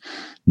 yes,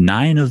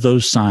 9 of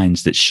those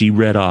signs that she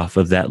read off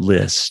of that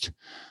list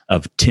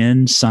of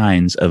 10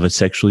 signs of a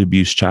sexually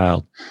abused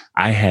child.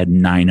 I had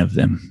 9 of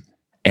them.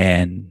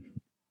 And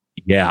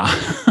yeah.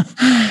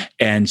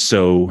 And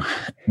so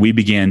we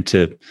began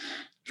to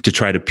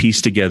try to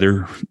piece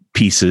together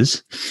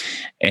pieces.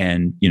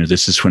 And,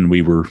 this is when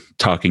we were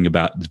talking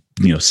about,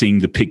 seeing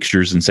the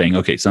pictures and saying,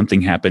 okay,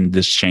 something happened,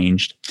 this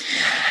changed.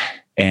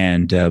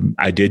 And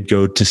I did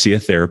go to see a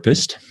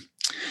therapist.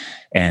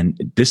 And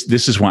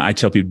this is why I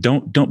tell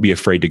people, don't be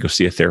afraid to go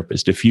see a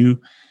therapist. If you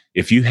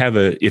have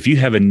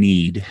a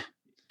need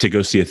to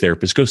go see a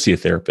therapist, go see a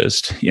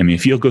therapist. I mean,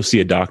 if you'll go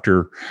see a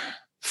doctor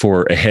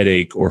for a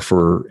headache or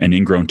for an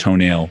ingrown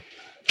toenail,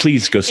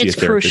 please go see a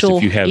therapist. Crucial.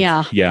 If you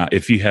have,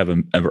 if you have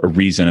a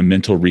reason, a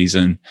mental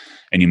reason,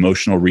 an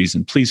emotional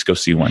reason, please go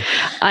see one.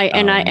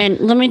 And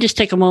let me just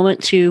take a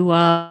moment to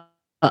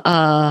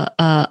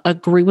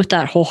agree with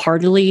that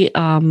wholeheartedly,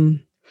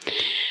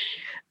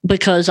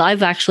 because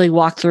I've actually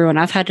walked through and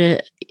I've had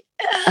to.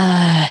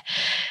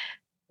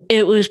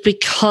 It was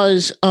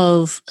because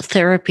of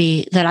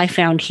therapy that I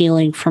found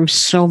healing from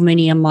so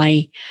many of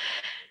my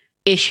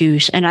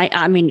issues, and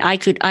I mean I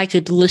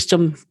could list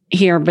them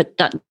here, but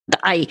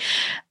I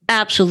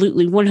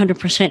absolutely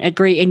 100%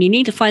 agree. And you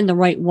need to find the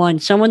right one,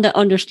 someone that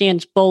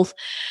understands both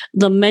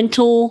the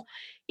mental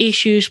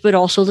issues, but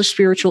also the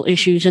spiritual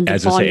issues and the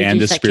bondages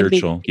and the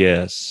spiritual.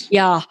 Yes.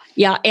 Yeah.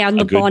 And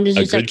the bondages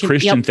that can. A good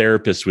Christian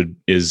therapist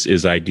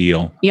is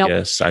ideal. Yep.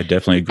 Yes, I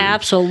definitely agree.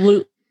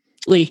 Absolutely.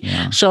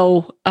 Yeah.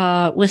 So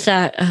with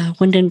that,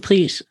 Wendon,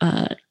 please.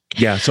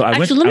 So let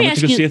me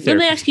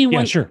ask you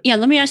one. Sure. Yeah,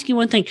 let me ask you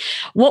one thing.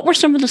 What were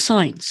some of the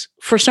signs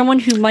for someone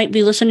who might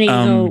be listening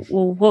and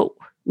go, well,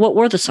 what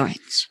were the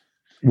signs?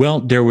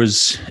 Well, there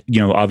was,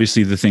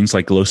 obviously the things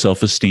like low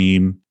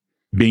self-esteem,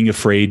 being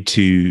afraid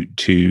to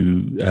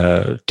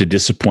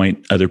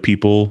disappoint other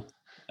people,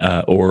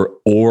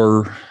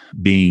 or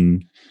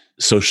being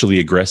socially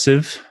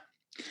aggressive,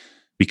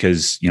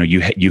 because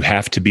you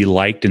have to be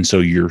liked, and so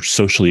you're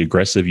socially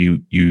aggressive.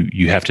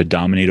 You have to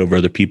dominate over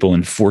other people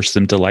and force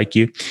them to like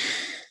you,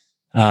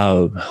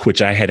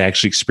 which I had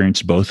actually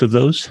experienced both of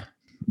those.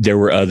 There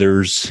were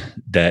others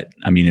that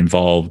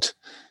involved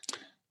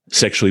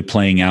sexually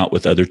playing out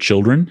with other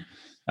children,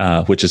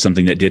 which is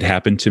something that did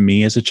happen to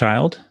me as a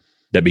child.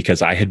 That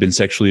because I had been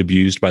sexually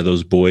abused by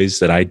those boys,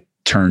 that I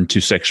turned to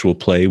sexual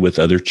play with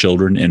other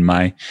children in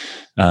my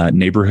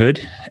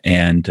neighborhood,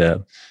 and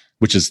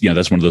which is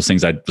that's one of those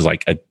things I was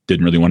like, I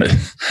didn't really want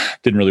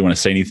to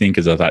say anything,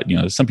 because I thought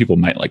some people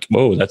might like,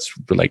 whoa, that's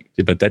like,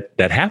 but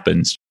that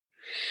happens.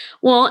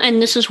 Well, and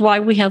this is why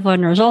we have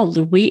Unresolved.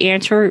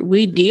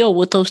 We deal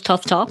with those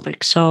tough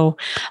topics. So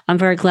I'm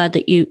very glad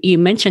that you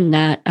mentioned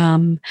that.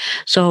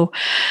 So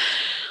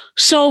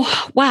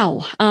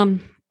wow.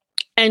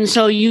 And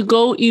so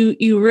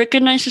you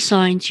recognize the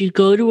signs, you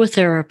go to a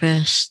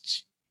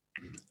therapist.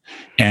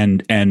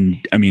 And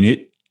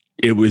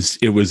it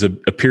was a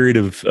period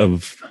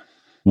of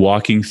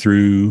walking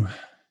through,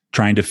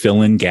 trying to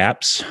fill in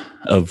gaps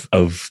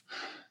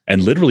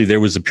and literally there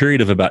was a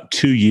period of about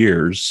 2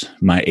 years,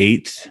 my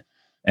 8th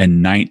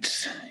and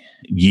 9th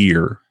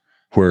year,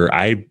 where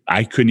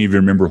I couldn't even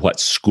remember what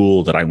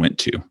school that I went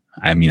to.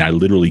 I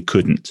literally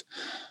couldn't.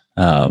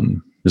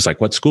 It's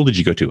like, what school did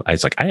you go to? I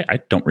was like, I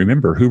don't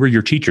remember. Who were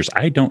your teachers?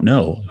 I don't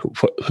know.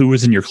 Who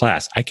was in your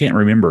class? I can't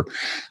remember.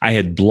 I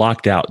had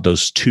blocked out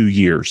those 2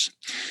 years.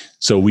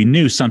 So we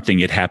knew something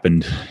had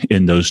happened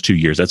in those 2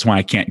 years. That's why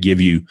I can't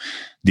give you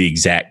the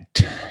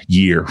exact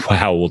year,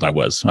 how old I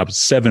was. I was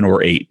 7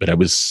 or 8, but I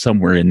was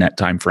somewhere in that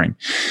time frame.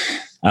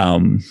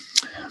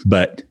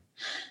 But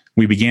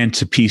we began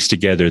to piece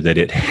together that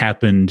it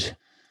happened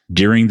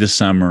during the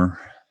summer,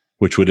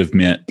 which would have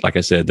meant, like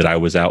I said, that I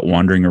was out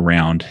wandering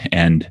around,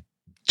 and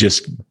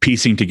just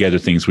piecing together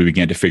things, we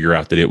began to figure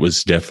out that it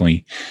was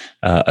definitely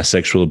a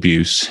sexual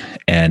abuse.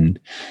 And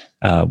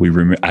I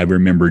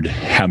remembered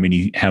how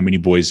many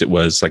boys it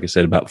was, like I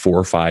said, about 4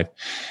 or 5,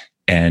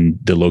 and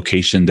the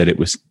location that it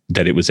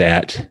was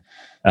at,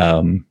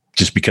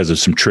 just because of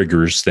some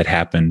triggers that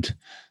happened,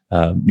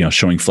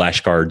 showing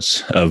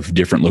flashcards of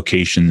different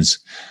locations,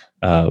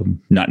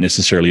 not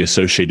necessarily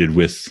associated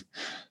with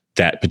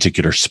that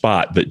particular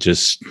spot, but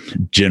just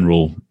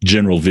general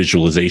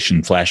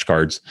visualization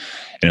flashcards.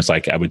 And it's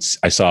like,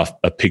 I saw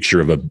a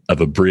picture of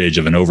a bridge,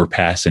 of an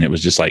overpass, and it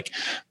was just like,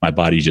 my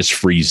body just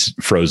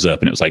froze up.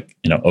 And it was like,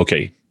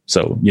 okay.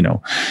 So,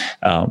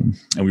 and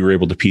we were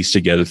able to piece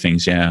together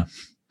things. Yeah.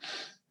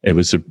 It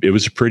was a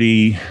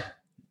pretty,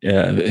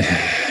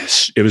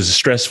 it was a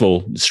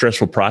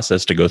stressful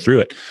process to go through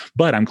it,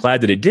 but I'm glad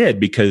that it did,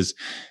 because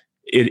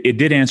it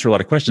did answer a lot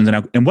of questions.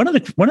 And one of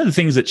the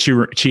things that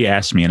she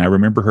asked me, and I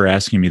remember her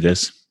asking me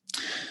this,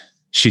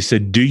 she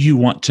said, "Do you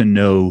want to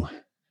know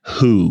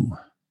who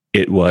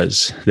it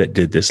was that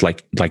did this?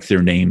 Like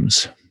their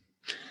names?"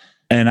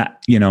 And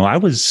I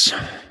was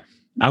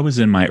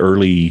in my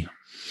late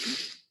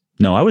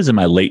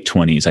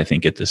 20s, I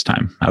think, at this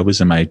time. I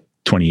was in my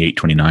 28,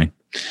 29.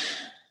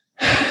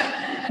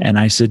 And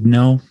I said,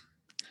 no.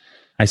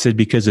 I said,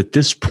 because at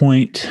this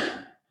point,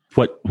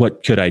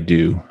 what could I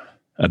do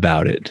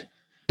about it?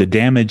 The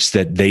damage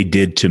that they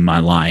did to my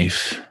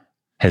life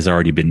has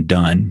already been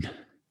done.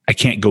 I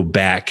can't go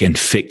back and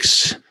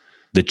fix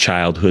the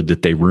childhood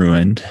that they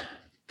ruined.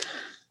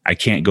 I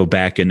can't go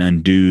back and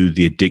undo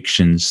the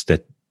addictions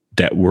that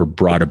were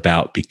brought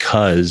about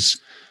because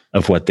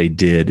of what they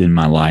did in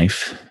my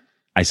life.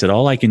 I said,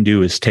 all I can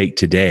do is take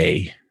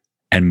today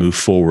and move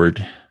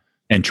forward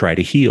and try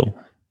to heal.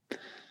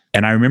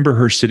 And I remember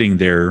her sitting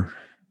there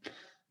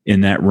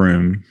in that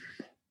room,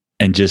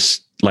 and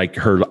just like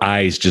her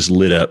eyes just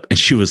lit up, and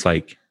she was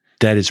like,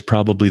 "That is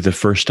probably the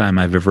first time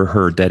I've ever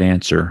heard that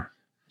answer."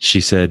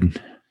 She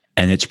said,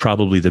 "And it's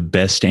probably the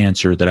best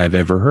answer that I've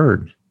ever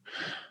heard."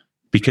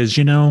 Because,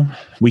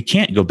 we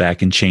can't go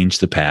back and change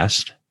the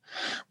past.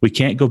 We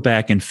can't go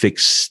back and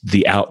fix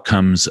the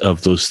outcomes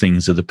of those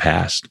things of the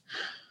past.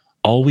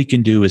 All we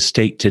can do is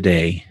take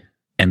today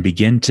and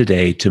begin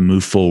today to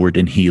move forward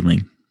in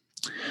healing.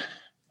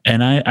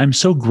 And I'm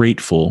so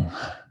grateful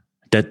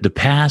that the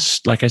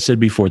past, like I said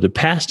before, the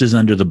past is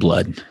under the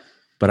blood,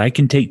 but I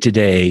can take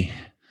today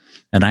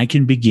and I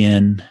can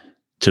begin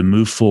to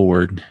move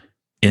forward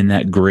in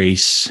that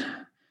grace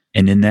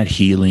and in that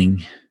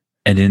healing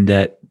and in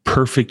that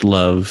perfect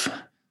love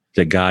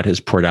that God has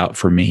poured out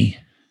for me.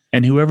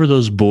 And whoever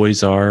those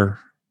boys are,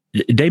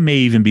 they may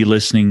even be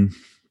listening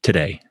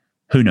today.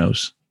 Who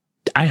knows?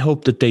 I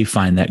hope that they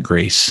find that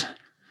grace.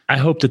 I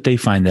hope that they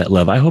find that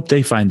love. I hope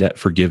they find that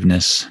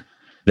forgiveness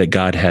that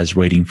God has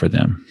waiting for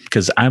them.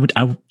 Because I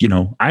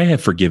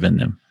have forgiven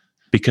them,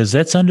 because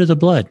that's under the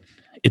blood.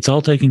 It's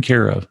all taken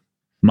care of.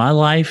 My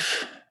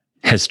life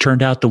has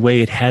turned out the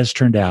way it has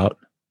turned out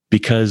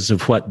because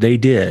of what they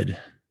did,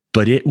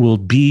 but it will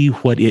be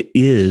what it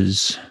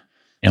is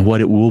and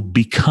what it will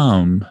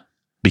become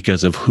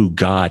because of who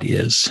God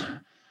is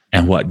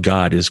and what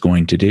God is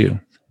going to do.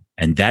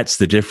 And that's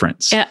the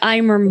difference.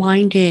 I'm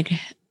reminded,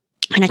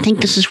 and I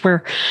think this is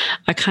where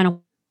I kind of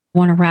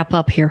want to wrap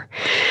up here.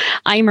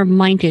 I'm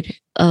reminded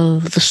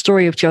of the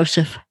story of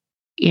Joseph,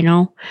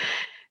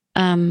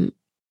 and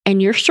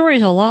your story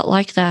is a lot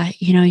like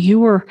that. You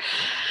were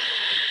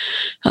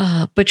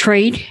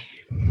betrayed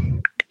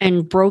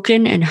and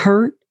broken and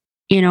hurt,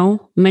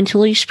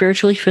 mentally,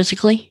 spiritually,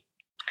 physically.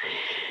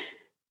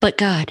 But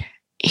God,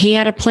 he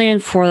had a plan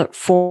for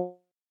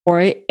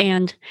it.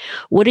 And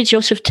what did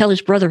Joseph tell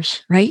his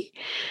brothers, right?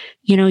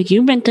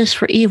 You meant this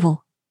for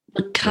evil,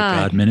 but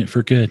God meant it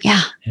for good.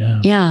 Yeah.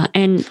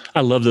 And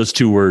I love those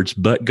two words,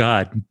 but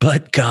God.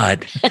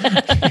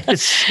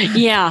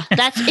 Yeah,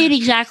 that's it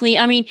exactly.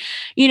 I mean,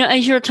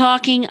 as you're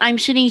talking, I'm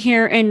sitting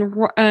here and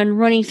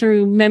running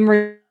through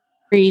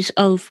memories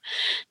of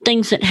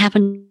things that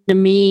happened to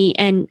me,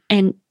 and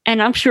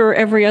I'm sure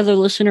every other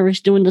listener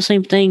is doing the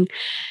same thing.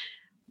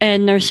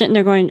 And they're sitting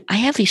there going, I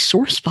have these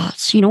sore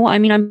spots. I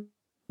mean, I'm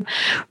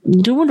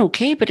doing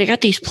okay, but I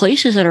got these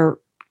places that are,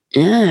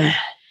 and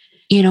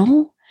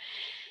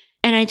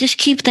I just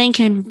keep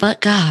thinking,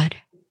 but God.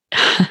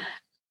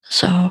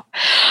 So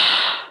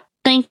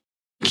thank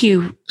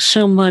you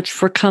so much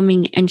for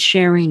coming and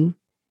sharing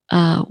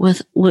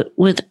with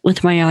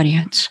my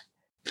audience.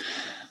 You're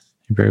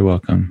very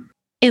welcome.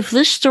 If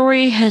this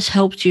story has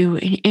helped you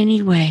in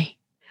any way,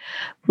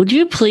 would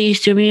you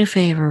please do me a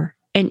favor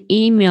and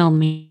email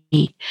me,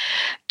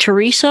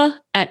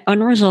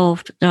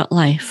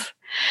 Teresa@unresolved.life.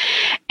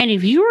 And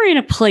if you are in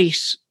a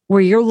place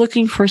where you're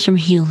looking for some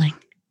healing,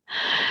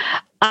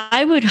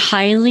 I would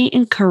highly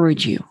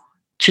encourage you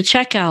to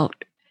check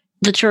out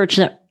the church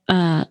that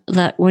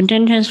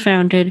Wendon has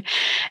founded.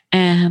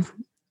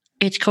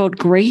 It's called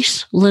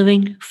Grace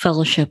Living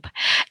Fellowship.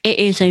 It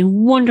is a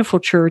wonderful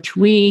church.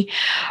 We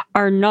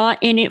are not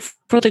in it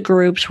for the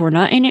groups. We're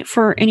not in it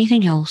for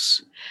anything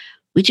else.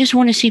 We just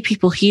want to see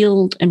people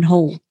healed and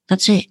whole.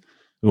 That's it.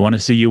 We want to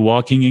see you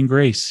walking in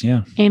grace.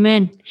 Yeah.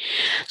 Amen.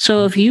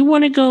 So if you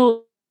want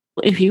to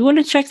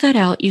check that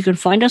out, you can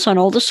find us on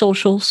all the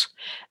socials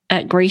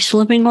at Grace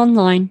Living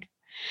Online.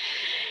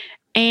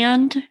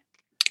 And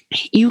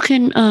you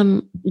can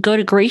go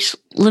to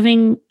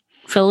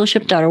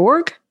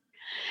gracelivingfellowship.org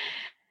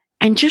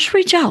and just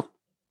reach out.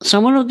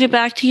 Someone will get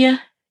back to you.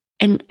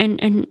 And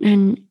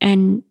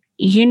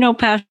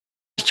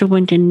Pastor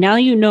Wendon, now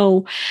you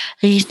know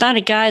that he's not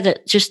a guy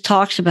that just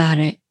talks about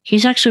it.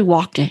 He's actually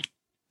walked it.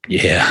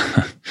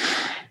 Yeah.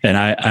 And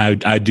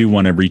I do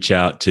want to reach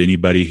out to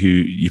anybody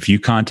who, if you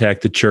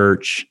contact the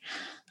church,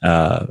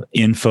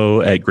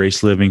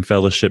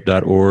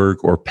 info@gracelivingfellowship.org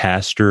or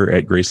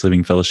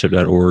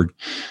pastor@gracelivingfellowship.org,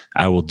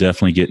 I will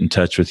definitely get in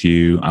touch with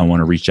you. I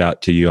want to reach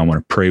out to you. I want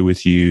to pray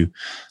with you.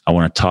 I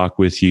want to talk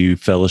with you,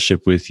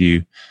 fellowship with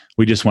you.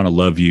 We just want to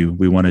love you.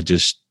 We want to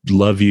just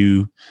love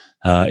you.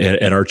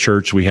 At our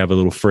church, we have a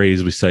little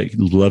phrase. We say,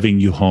 loving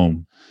you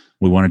home.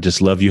 We want to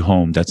just love you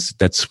home. That's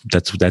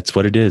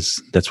what it is.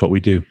 That's what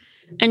we do.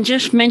 And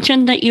just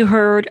mention that you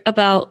heard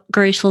about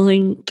Grace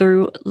Living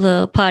through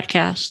the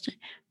podcast,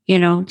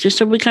 just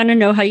so we kind of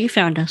know how you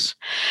found us.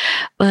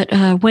 But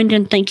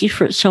Wendon, thank you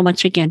for so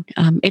much again.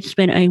 It's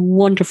been a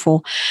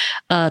wonderful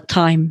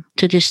time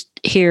to just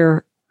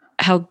hear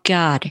how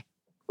God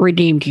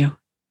redeemed you.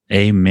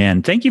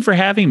 Amen. Thank you for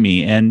having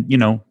me. And,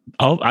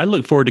 I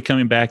look forward to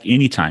coming back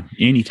anytime.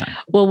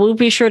 Well, we'll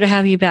be sure to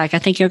have you back. I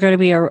think you're going to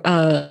be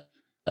a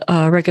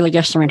regular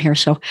guest around here.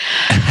 So,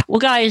 well,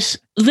 guys,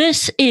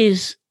 this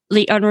is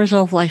the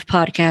Unresolved Life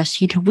podcast.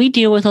 We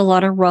deal with a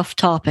lot of rough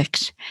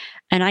topics,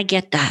 and I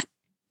get that.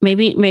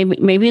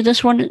 Maybe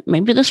this one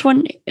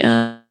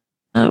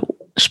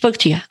spoke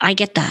to you. I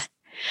get that.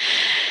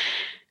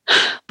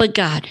 But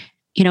God,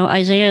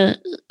 Isaiah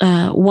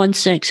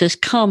 1:6 says,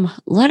 "Come,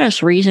 let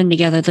us reason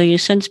together. Though your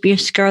sins be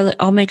as scarlet,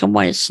 I'll make them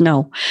white as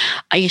snow."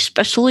 I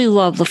especially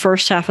love the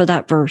first half of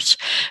that verse.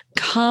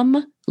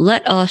 Come,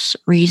 let us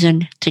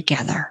reason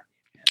together.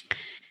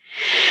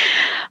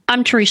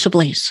 I'm Teresa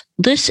Blaze.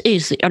 This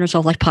is the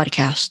Unresolved Life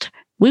podcast.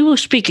 We will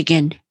speak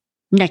again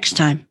next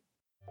time.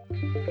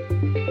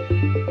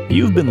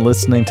 You've been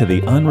listening to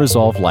the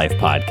Unresolved Life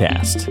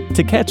podcast.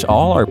 To catch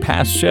all our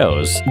past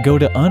shows, go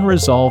to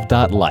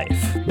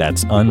unresolved.life.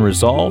 That's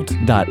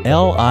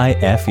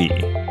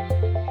unresolved.life.